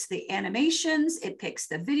it picks the animations, it picks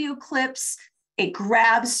the video clips, it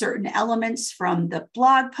grabs certain elements from the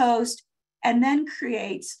blog post, and then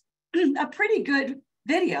creates a pretty good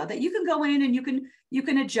video that you can go in and you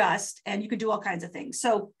can adjust, and you can do all kinds of things.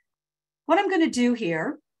 So what I'm going to do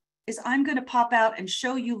here is I'm going to pop out and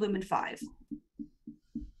show you Lumen 5.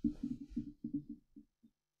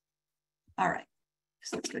 All right,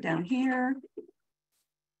 so let's go down here.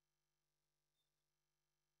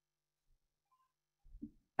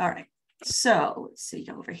 All right, so let's see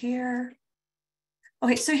over here.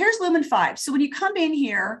 Okay, so here's Lumen 5. So when you come in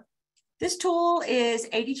here, this tool is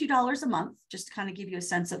 $82 a month, just to kind of give you a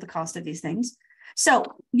sense of the cost of these things. So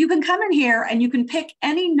you can come in here and you can pick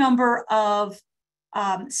any number of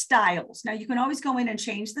styles. Now you can always go in and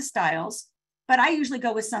change the styles, but I usually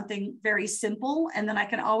go with something very simple, and then I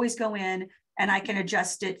can always go in and I can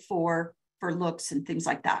adjust it for looks and things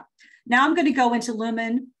like that. Now I'm going to go into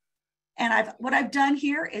Lumen, and what I've done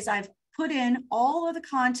here is I've put in all of the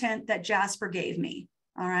content that Jasper gave me,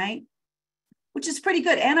 all right, which is pretty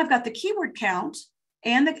good. And I've got the keyword count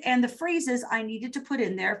and the phrases I needed to put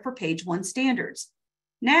in there for page 1 standards.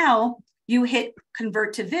 Now you hit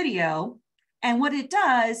convert to video, and what it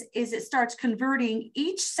does is it starts converting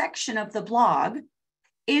each section of the blog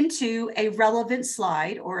into a relevant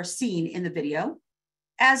slide or a scene in the video,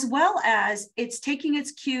 as well as it's taking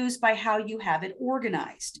its cues by how you have it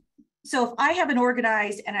organized. So if I have it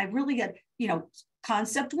organized and I really get,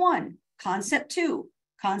 concept 1, concept 2,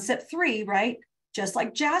 concept 3, right? Just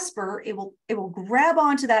like Jasper, it will grab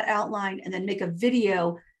onto that outline and then make a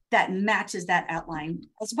video that matches that outline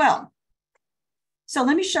as well. So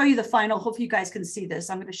let me show you the final. Hopefully you guys can see this.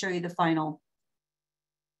 I'm going to show you the final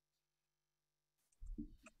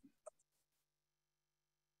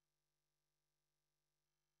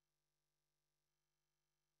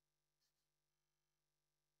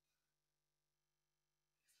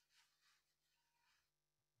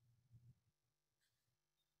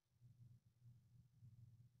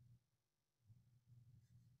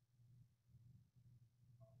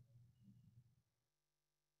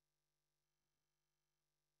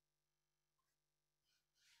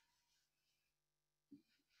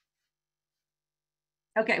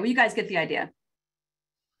Okay, well, you guys get the idea.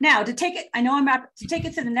 Now, to take it, I know to take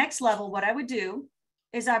it to the next level, what I would do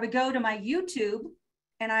is I would go to my YouTube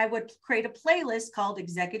and I would create a playlist called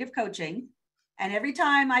Executive Coaching. And every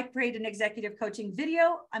time I create an executive coaching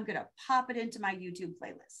video, I'm going to pop it into my YouTube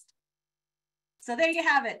playlist. So there you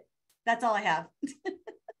have it. That's all I have.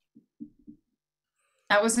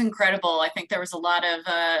 That was incredible. I think there was a lot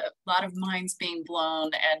of minds being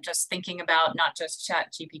blown, and just thinking about not just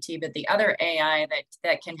ChatGPT, but the other AI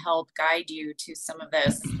that can help guide you to some of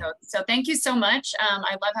this. So thank you so much.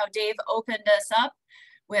 I love how Dave opened us up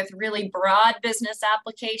with really broad business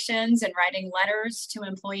applications and writing letters to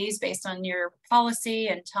employees based on your policy.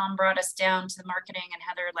 And Tom brought us down to the marketing, and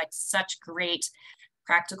Heather, like, such great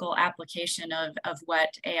practical application of what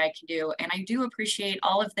AI can do. And I do appreciate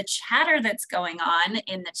all of the chatter that's going on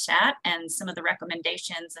in the chat and some of the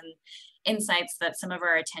recommendations and insights that some of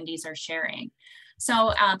our attendees are sharing.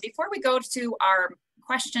 So before we go to our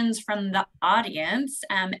questions from the audience,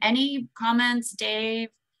 any comments, Dave,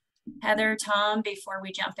 Heather, Tom, before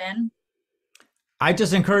we jump in? I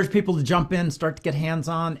just encourage people to jump in, start to get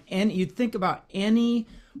hands-on. And you think about any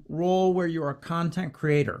role where you're a content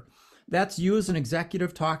creator. That's you as an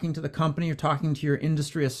executive talking to the company, you're talking to your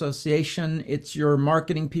industry association, it's your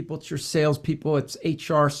marketing people, it's your sales people, it's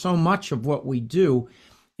HR. So much of what we do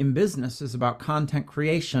in business is about content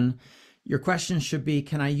creation. Your question should be,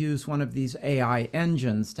 can I use one of these AI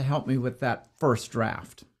engines to help me with that first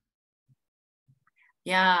draft?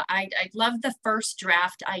 Yeah, I love the first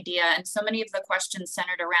draft idea, and so many of the questions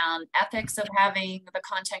centered around ethics of having the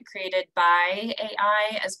content created by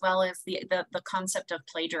AI, as well as the concept of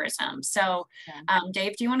plagiarism. So,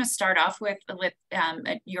 Dave, do you want to start off with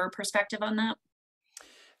your perspective on that?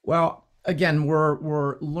 Well, again,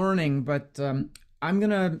 we're learning, but I'm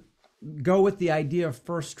gonna go with the idea of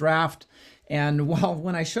first draft. And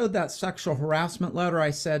when I showed that sexual harassment letter, I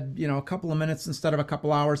said, a couple of minutes instead of a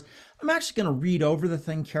couple hours. I'm actually going to read over the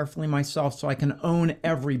thing carefully myself so I can own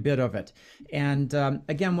every bit of it. And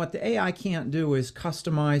again, what the AI can't do is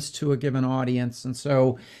customize to a given audience. And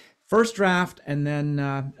so first draft, and then,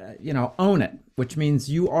 own it, which means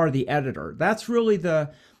you are the editor. That's really the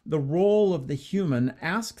role of the human.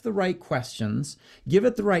 Ask the right questions, give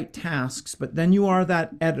it the right tasks, but then you are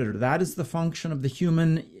that editor. That is the function of the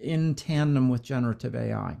human in tandem with generative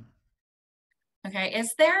AI. Okay,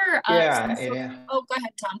 is there Oh, go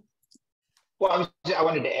ahead, Tom. Well, I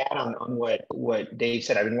wanted to add on what Dave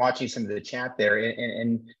said. I've been watching some of the chat there,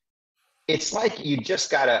 and it's like you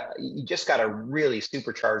just got a really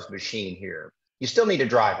supercharged machine here. You still need a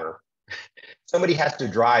driver. Somebody has to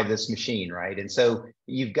drive this machine, right? And so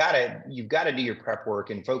you've got to do your prep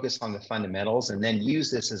work and focus on the fundamentals, and then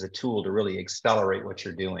use this as a tool to really accelerate what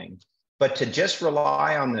you're doing. But to just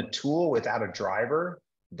rely on the tool without a driver,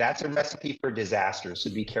 that's a recipe for disaster.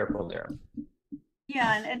 So be careful there.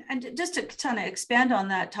 Yeah, and just to kind of expand on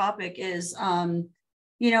that topic is,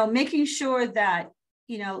 making sure that,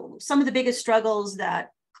 some of the biggest struggles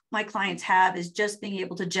that my clients have is just being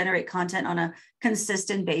able to generate content on a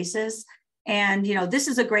consistent basis. And, this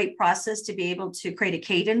is a great process to be able to create a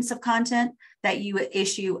cadence of content that you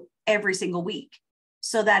issue every single week,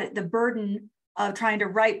 so that the burden of trying to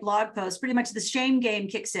write blog posts, pretty much the shame game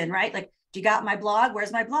kicks in, right? Like, do you got my blog?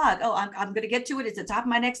 Where's my blog? Oh, I'm going to get to it. It's the top of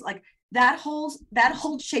my next, like, that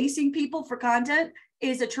whole chasing people for content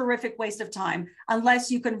is a terrific waste of time,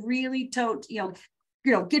 unless you can really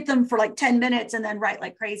get them for like 10 minutes and then write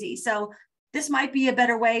like crazy. So this might be a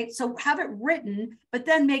better way. So have it written, but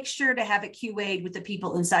then make sure to have it QA'd with the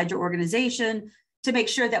people inside your organization to make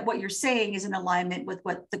sure that what you're saying is in alignment with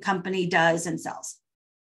what the company does and sells.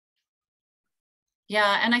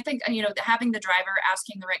 Yeah, and I think, having the driver,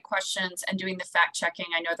 asking the right questions, and doing the fact checking.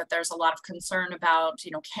 I know that there's a lot of concern about,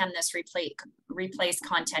 can this replace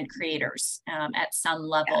content creators at some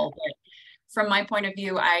level? Yeah. But from my point of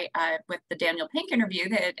view, I with the Daniel Pink interview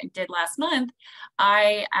that I did last month,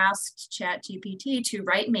 I asked ChatGPT to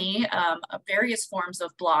write me various forms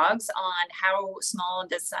of blogs on how small and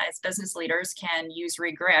mid-sized business leaders can use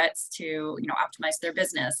regrets to, optimize their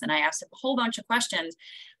business. And I asked it a whole bunch of questions.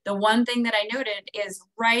 The one thing that I noted is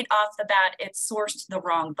right off the bat, it sourced the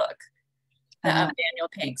wrong book of Daniel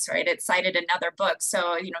Pink's, right? It cited another book.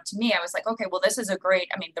 So, to me, I was like, okay, well, this is the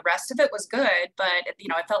rest of it was good, but,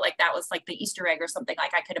 I felt like that was like the Easter egg or something.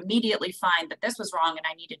 Like, I could immediately find that this was wrong and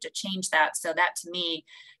I needed to change that. So that to me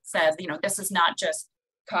says, this is not just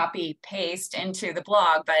copy paste into the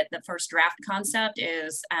blog, but the first draft concept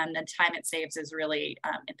is, and the time it saves is really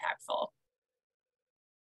impactful.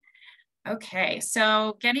 Okay,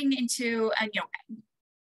 so getting into,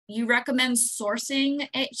 you recommend sourcing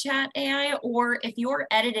a chat AI, or if you're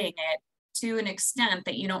editing it, to an extent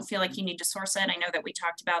that you don't feel like you need to source it? I know that we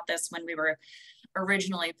talked about this when we were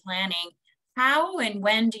originally planning. How and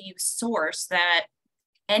when do you source that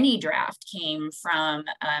any draft came from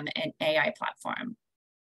an AI platform?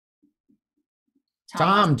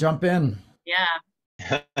 Tom, jump in.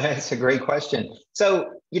 Yeah. That's a great question.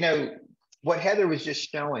 So, what Heather was just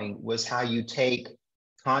showing was how you take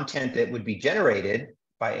content that would be generated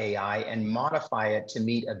by AI and modify it to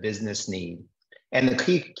meet a business need. And the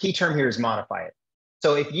key term here is modify it.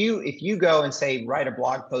 So if you go and say, write a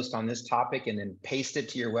blog post on this topic and then paste it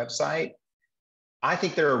to your website, I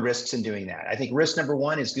think there are risks in doing that. I think risk number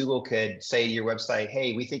one is Google could say to your website,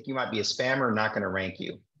 hey, we think you might be a spammer, not going to rank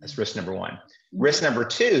you. That's risk number one. Risk number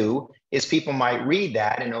two is people might read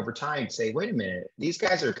that and over time say, wait a minute, these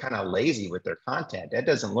guys are kind of lazy with their content. That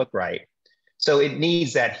doesn't look right. So it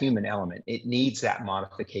needs that human element. It needs that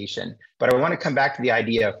modification. But I want to come back to the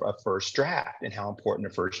idea of a first draft and how important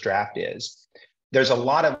a first draft is. There's a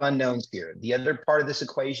lot of unknowns here. The other part of this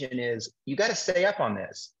equation is you got to stay up on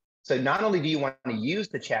this. So not only do you want to use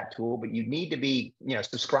the chat tool, but you need to be,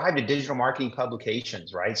 subscribe to digital marketing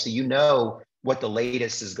publications, right? So you know what the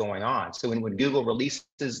latest is going on. So when Google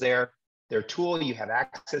releases their tool, you have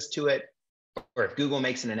access to it. Or if Google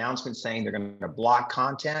makes an announcement saying they're going to block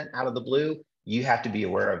content out of the blue, you have to be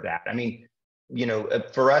aware of that. I mean,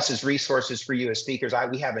 for us as resources, for you as speakers,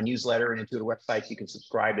 we have a newsletter and intuitive websites. You can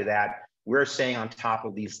subscribe to that. We're staying on top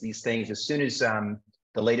of these things. As soon as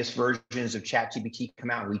the latest versions of ChatGPT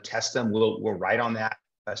come out and we test them, we'll write on that.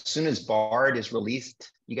 As soon as Bard is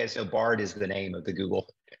released, you guys know Bard is the name of the Google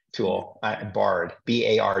tool, Bard,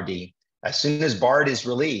 B-A-R-D. As soon as Bard is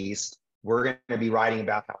released, we're going to be writing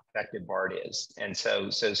about how effective Bard is. And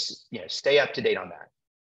so stay up to date on that.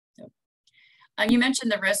 You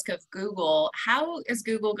mentioned the risk of Google. How is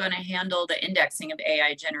Google going to handle the indexing of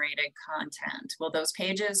AI generated content? Will those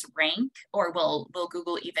pages rank, or will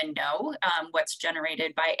Google even know what's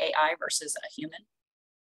generated by AI versus a human?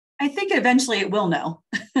 I think eventually it will know.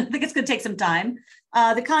 I think it's going to take some time.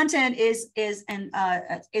 The content is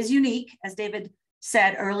unique, as David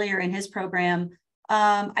said earlier in his program.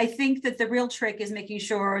 I think that the real trick is making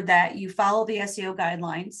sure that you follow the SEO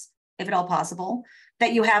guidelines, if at all possible,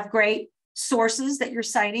 that you have great sources that you're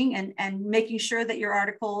citing and making sure that your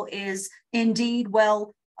article is indeed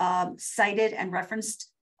well cited and referenced,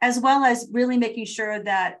 as well as really making sure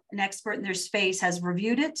that an expert in their space has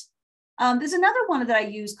reviewed it. There's another one that I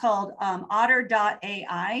use called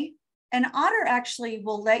otter.ai, and Otter actually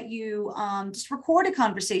will let you just record a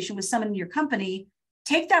conversation with someone in your company,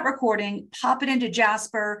 take that recording, pop it into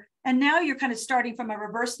Jasper, and now you're kind of starting from a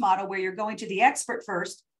reverse model where you're going to the expert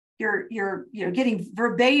first. You're getting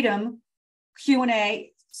verbatim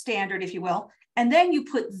Q&A standard, if you will, and then you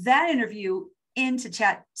put that interview into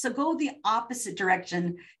chat. So go the opposite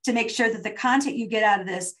direction to make sure that the content you get out of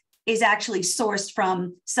this is actually sourced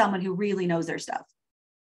from someone who really knows their stuff.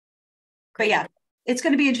 But yeah, it's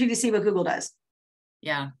going to be interesting to see what Google does.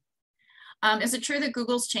 Yeah. Is it true that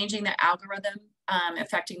Google's changing the algorithm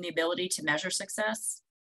affecting the ability to measure success?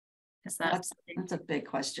 That's a big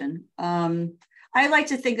question. I like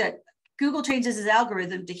to think that Google changes its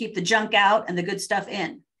algorithm to keep the junk out and the good stuff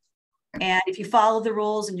in. And if you follow the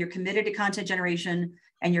rules and you're committed to content generation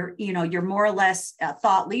and you're more or less a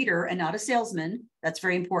thought leader and not a salesman, that's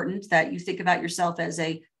very important that you think about yourself as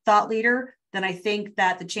a thought leader, then I think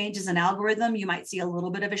that the changes in algorithm, you might see a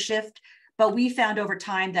little bit of a shift. But we found over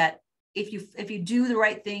time that if you do the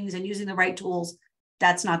right things and using the right tools,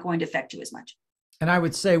 that's not going to affect you as much. And I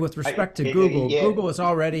would say with respect to Google, Google is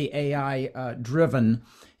already AI driven.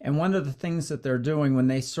 And one of the things that they're doing when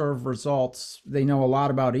they serve results, they know a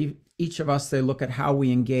lot about each of us. They look at how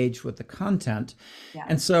we engage with the content. Yeah.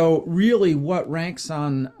 And so really what ranks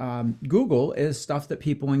on Google is stuff that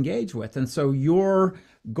people engage with. And so your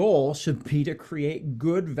goal should be to create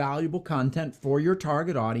good, valuable content for your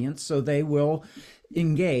target audience so they will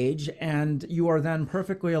engage, and you are then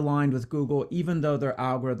perfectly aligned with Google, even though their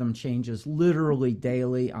algorithm changes literally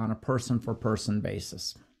daily on a person-for-person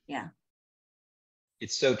basis. Yeah.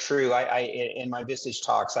 It's so true. In my Vistage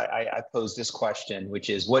talks, I pose this question, which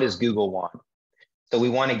is, what does Google want? So we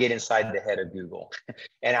want to get inside the head of Google.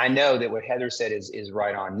 And I know that what Heather said is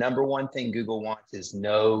right on. Number one thing Google wants is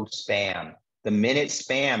no spam. The minute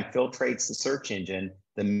spam filtrates the search engine,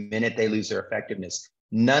 the minute they lose their effectiveness.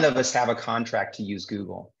 None of us have a contract to use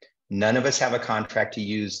Google. None of us have a contract to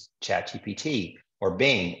use ChatGPT or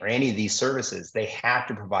Bing or any of these services. They have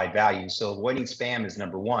to provide value. So avoiding spam is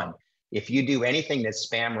number one. If you do anything that's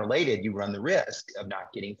spam related, you run the risk of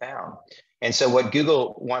not getting found. And so what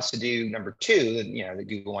Google wants to do, number two, that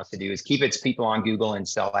Google wants to do is keep its people on Google and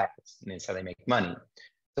sell ads. And that's how they make money.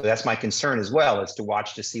 So that's my concern as well, is to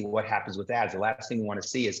watch to see what happens with ads. The last thing we want to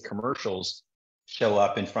see is commercials show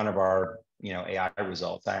up in front of our, AI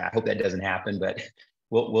results. I hope that doesn't happen, but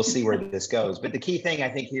we'll see where this goes. But the key thing I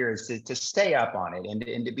think here is to stay up on it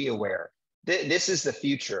and to be aware. This is the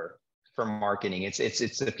future for marketing. It's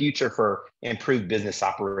the future for improved business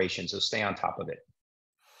operations. So stay on top of it.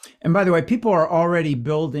 And by the way, people are already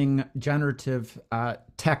building generative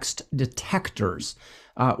text detectors,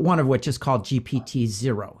 one of which is called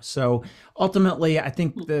GPT-0. So ultimately, I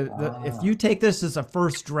think if you take this as a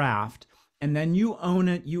first draft and then you own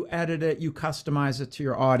it, you edit it, you customize it to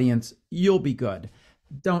your audience, you'll be good.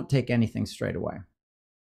 Don't take anything straight away.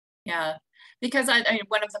 Yeah, because I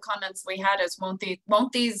one of the comments we had is, won't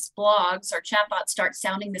these blogs or chatbots start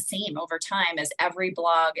sounding the same over time, as every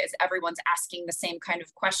blog, as everyone's asking the same kind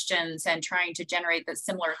of questions and trying to generate the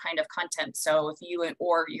similar kind of content? So if you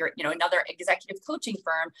or your another executive coaching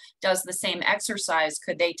firm does the same exercise,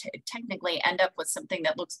 could they technically end up with something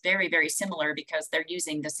that looks very, very similar because they're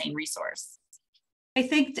using the same resource? I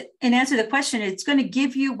think in answer to the question, it's going to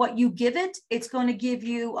give you what you give it. It's going to give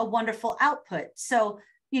you a wonderful output. So,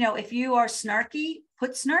 if you are snarky,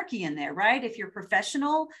 put snarky in there, right? If you're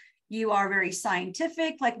professional, you are very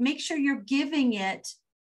scientific, like make sure you're giving it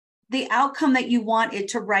the outcome that you want it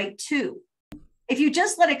to write to. If you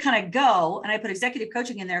just let it kind of go, and I put executive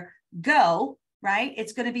coaching in there, go, right?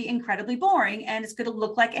 It's going to be incredibly boring and it's going to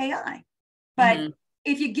look like AI. But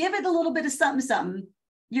if you give it a little bit of something,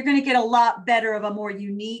 you're going to get a lot better of a more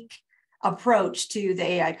unique approach to the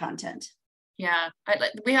AI content. Yeah,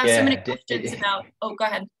 we have so many questions about, oh, go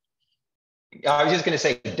ahead. I was just going to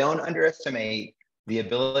say, don't underestimate the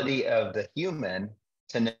ability of the human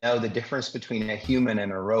to know the difference between a human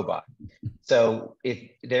and a robot. So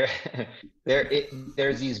if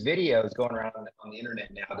there's these videos going around on the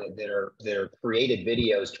internet now that are created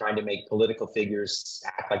videos trying to make political figures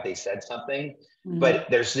act like they said something, but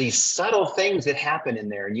there's these subtle things that happen in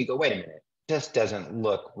there, and you go, wait a minute, this doesn't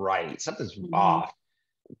look right. Something's off.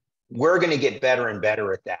 We're going to get better and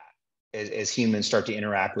better at that as humans start to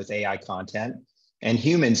interact with AI content. And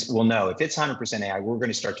humans will know if it's 100% AI, we're going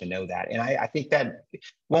to start to know that. And I think that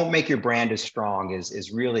won't make your brand as strong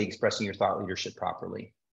as really expressing your thought leadership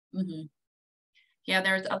properly. Yeah,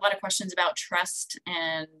 there's a lot of questions about trust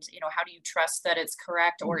and, how do you trust that it's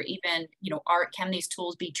correct, or even, can these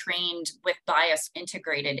tools be trained with bias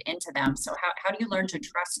integrated into them? So how do you learn to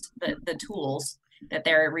trust the tools that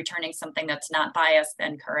they're returning something that's not biased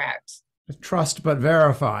and correct? Trust but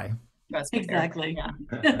verify. Trust but exactly.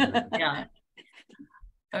 Verify. Yeah.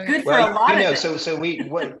 Okay. Good for a lot of things. So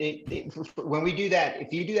when we do that,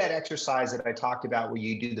 if you do that exercise that I talked about, where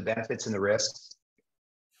you do the benefits and the risks,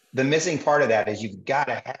 the missing part of that is you've got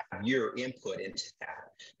to have your input into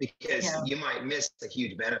that, because you might miss a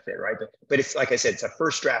huge benefit, right? But it's like I said, it's a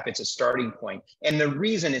first draft, it's a starting point. And the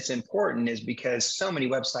reason it's important is because so many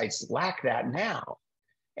websites lack that now.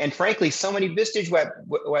 And frankly, so many Vistage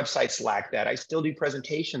websites lack that. I still do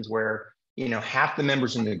presentations where, half the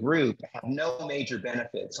members in the group have no major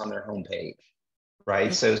benefits on their homepage,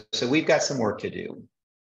 right? So we've got some work to do.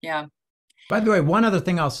 Yeah. By the way, one other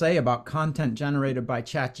thing I'll say about content generated by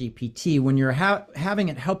ChatGPT, when you're having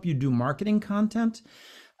it help you do marketing content,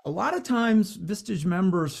 a lot of times Vistage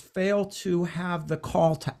members fail to have the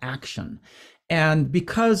call to action. And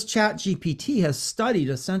because ChatGPT has studied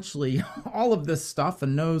essentially all of this stuff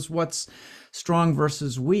and knows what's strong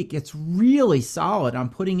versus weak, it's really solid on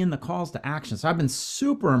putting in the calls to action. So I've been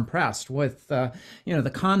super impressed with the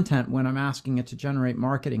content when I'm asking it to generate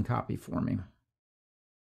marketing copy for me.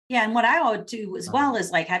 Yeah, and what I would do as well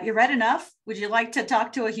is like, have you read enough? Would you like to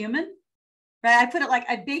talk to a human? Right? I put it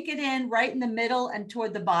I bake it in right in the middle and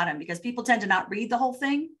toward the bottom, because people tend to not read the whole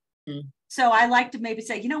thing. So I like to maybe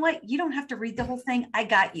say, you know what? You don't have to read the whole thing. I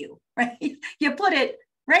got you, right? You put it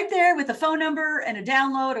right there with a phone number and a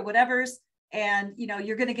download or whatever's, and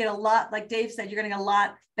you're going to get a lot, like Dave said, you're going to get a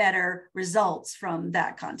lot better results from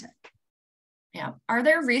that content. Yeah. Are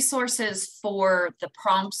there resources for the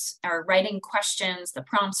prompts or writing questions, the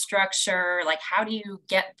prompt structure? Like, how do you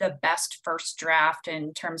get the best first draft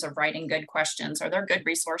in terms of writing good questions? Are there good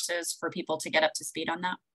resources for people to get up to speed on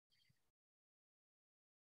that?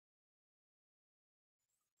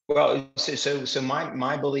 Well, so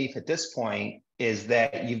my belief at this point is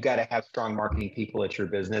that you've got to have strong marketing people at your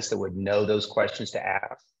business that would know those questions to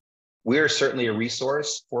ask. We're certainly a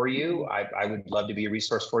resource for you. I would love to be a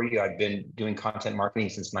resource for you. I've been doing content marketing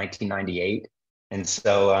since 1998. And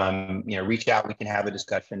so, reach out, we can have a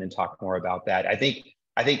discussion and talk more about that. I think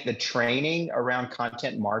the training around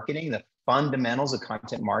content marketing, the fundamentals of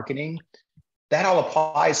content marketing, That all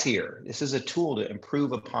applies here. This is a tool to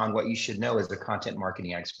improve upon what you should know as a content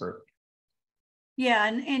marketing expert. Yeah,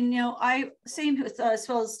 and you know, I same with as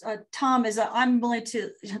well as Tom is I'm willing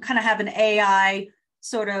to kind of have an AI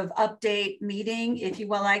sort of update meeting if you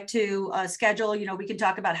would like to schedule. You know, we can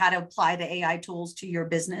talk about how to apply the AI tools to your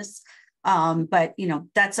business. But you know,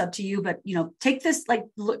 that's up to you. But you know, take this, like,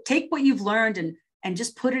 take what you've learned and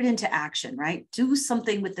just put it into action, right? Do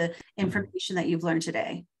something with the information that you've learned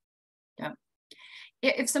today. Yeah.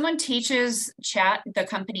 If someone teaches chat the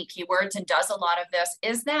company keywords and does a lot of this,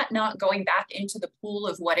 is that not going back into the pool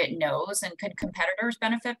of what it knows? And could competitors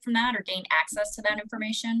benefit from that or gain access to that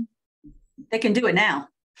information? They can do it now.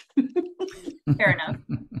 Fair enough.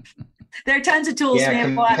 There are tons of tools Yeah, we have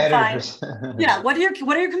to go out and find. Yeah, what are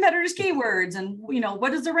your competitors' keywords, and you know,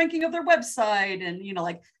 what is the ranking of their website, and you know,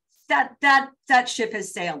 like that ship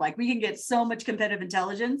has sailed. Like, we can get so much competitive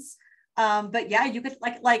intelligence. But yeah, you could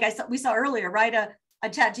we saw earlier, write a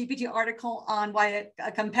ChatGPT article on why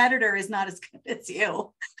a competitor is not as good as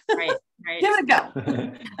you. Right. Give it a go.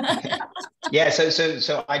 Yeah,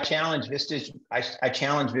 so I challenge Vista's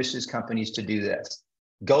Vista's companies to do this.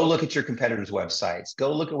 Go look at your competitors' websites.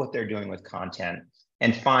 Go look at what they're doing with content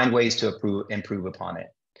and find ways to improve upon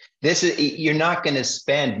it. You're not going to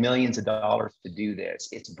spend millions of dollars to do this.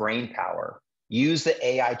 It's brain power. Use the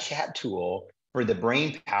AI chat tool for the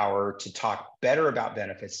brain power to talk better about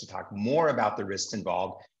benefits, to talk more about the risks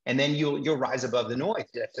involved, and then you'll rise above the noise.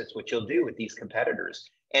 That's what you'll do with these competitors.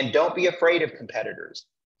 And don't be afraid of competitors.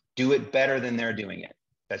 Do it better than they're doing it.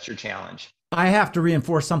 That's your challenge. I have to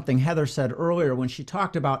reinforce something Heather said earlier when she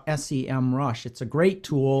talked about SEMrush. It's a great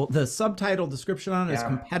tool. The subtitle description on it is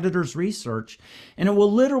Competitors Research, and it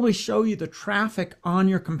will literally show you the traffic on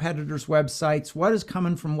your competitors' websites, what is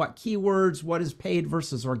coming from what keywords, what is paid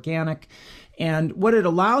versus organic. And what it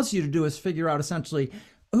allows you to do is figure out essentially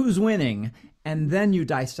who's winning, and then you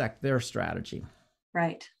dissect their strategy.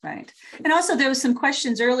 Right. And also there was some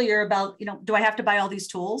questions earlier about, you know, do I have to buy all these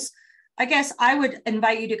tools? I guess I would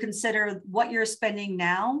invite you to consider what you're spending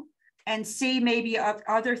now and see maybe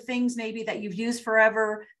are there things maybe that you've used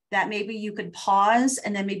forever that maybe you could pause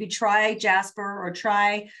and then maybe try Jasper or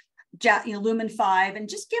try Lumen 5 and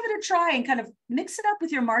just give it a try and kind of mix it up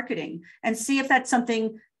with your marketing and see if that's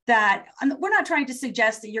something that we're not trying to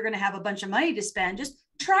suggest that you're going to have a bunch of money to spend. Just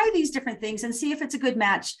try these different things and see if it's a good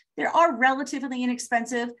match. They are relatively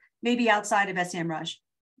inexpensive, maybe outside of SEMrush.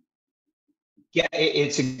 Yeah,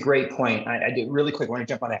 it's a great point. I did really quick. I want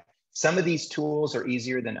to jump on that. Some of these tools are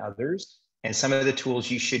easier than others, and some of the tools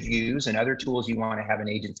you should use, and other tools you want to have an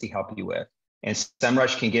agency help you with. And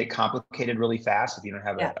SEMrush can get complicated really fast if you don't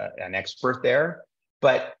have an expert there.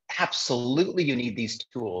 But absolutely, you need these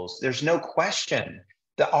tools. There's no question.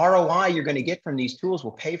 The ROI you're going to get from these tools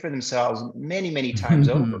will pay for themselves many, many times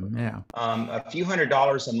over. A few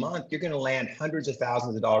 $100s a month, you're going to land hundreds of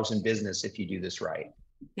thousands of dollars in business if you do this right.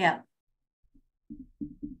 Yeah.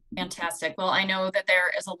 Fantastic. Well, I know that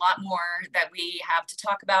there is a lot more that we have to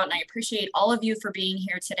talk about, and I appreciate all of you for being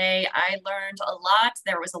here today. I learned a lot.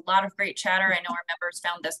 There was a lot of great chatter. I know our members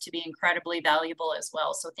found this to be incredibly valuable as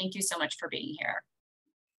well. So thank you so much for being here.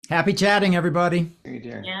 Happy chatting, everybody.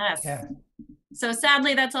 Yes. Yeah. So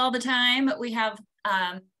sadly, that's all the time we have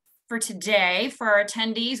for today. For our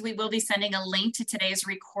attendees, we will be sending a link to today's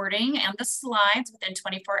recording and the slides within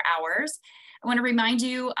 24 hours. I want to remind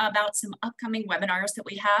you about some upcoming webinars that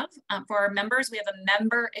we have. For our members, we have a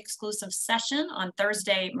member exclusive session on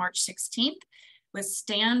Thursday, March 16th with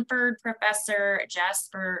Stanford professor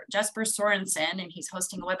Jasper Sorensen, and he's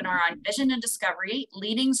hosting a webinar on vision and discovery,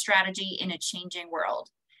 leading strategy in a changing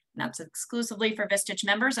world. And that's exclusively for Vistage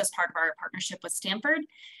members as part of our partnership with Stanford.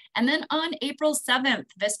 And then on April 7th,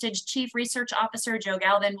 Vistage Chief Research Officer Joe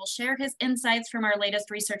Galvin will share his insights from our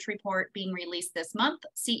latest research report being released this month,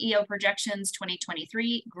 CEO Projections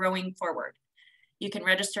 2023, Growing Forward. You can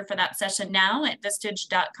register for that session now at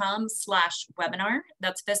vistage.com/webinar.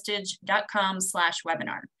 That's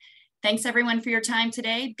vistage.com/webinar. Thanks everyone for your time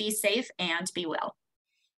today. Be safe and be well.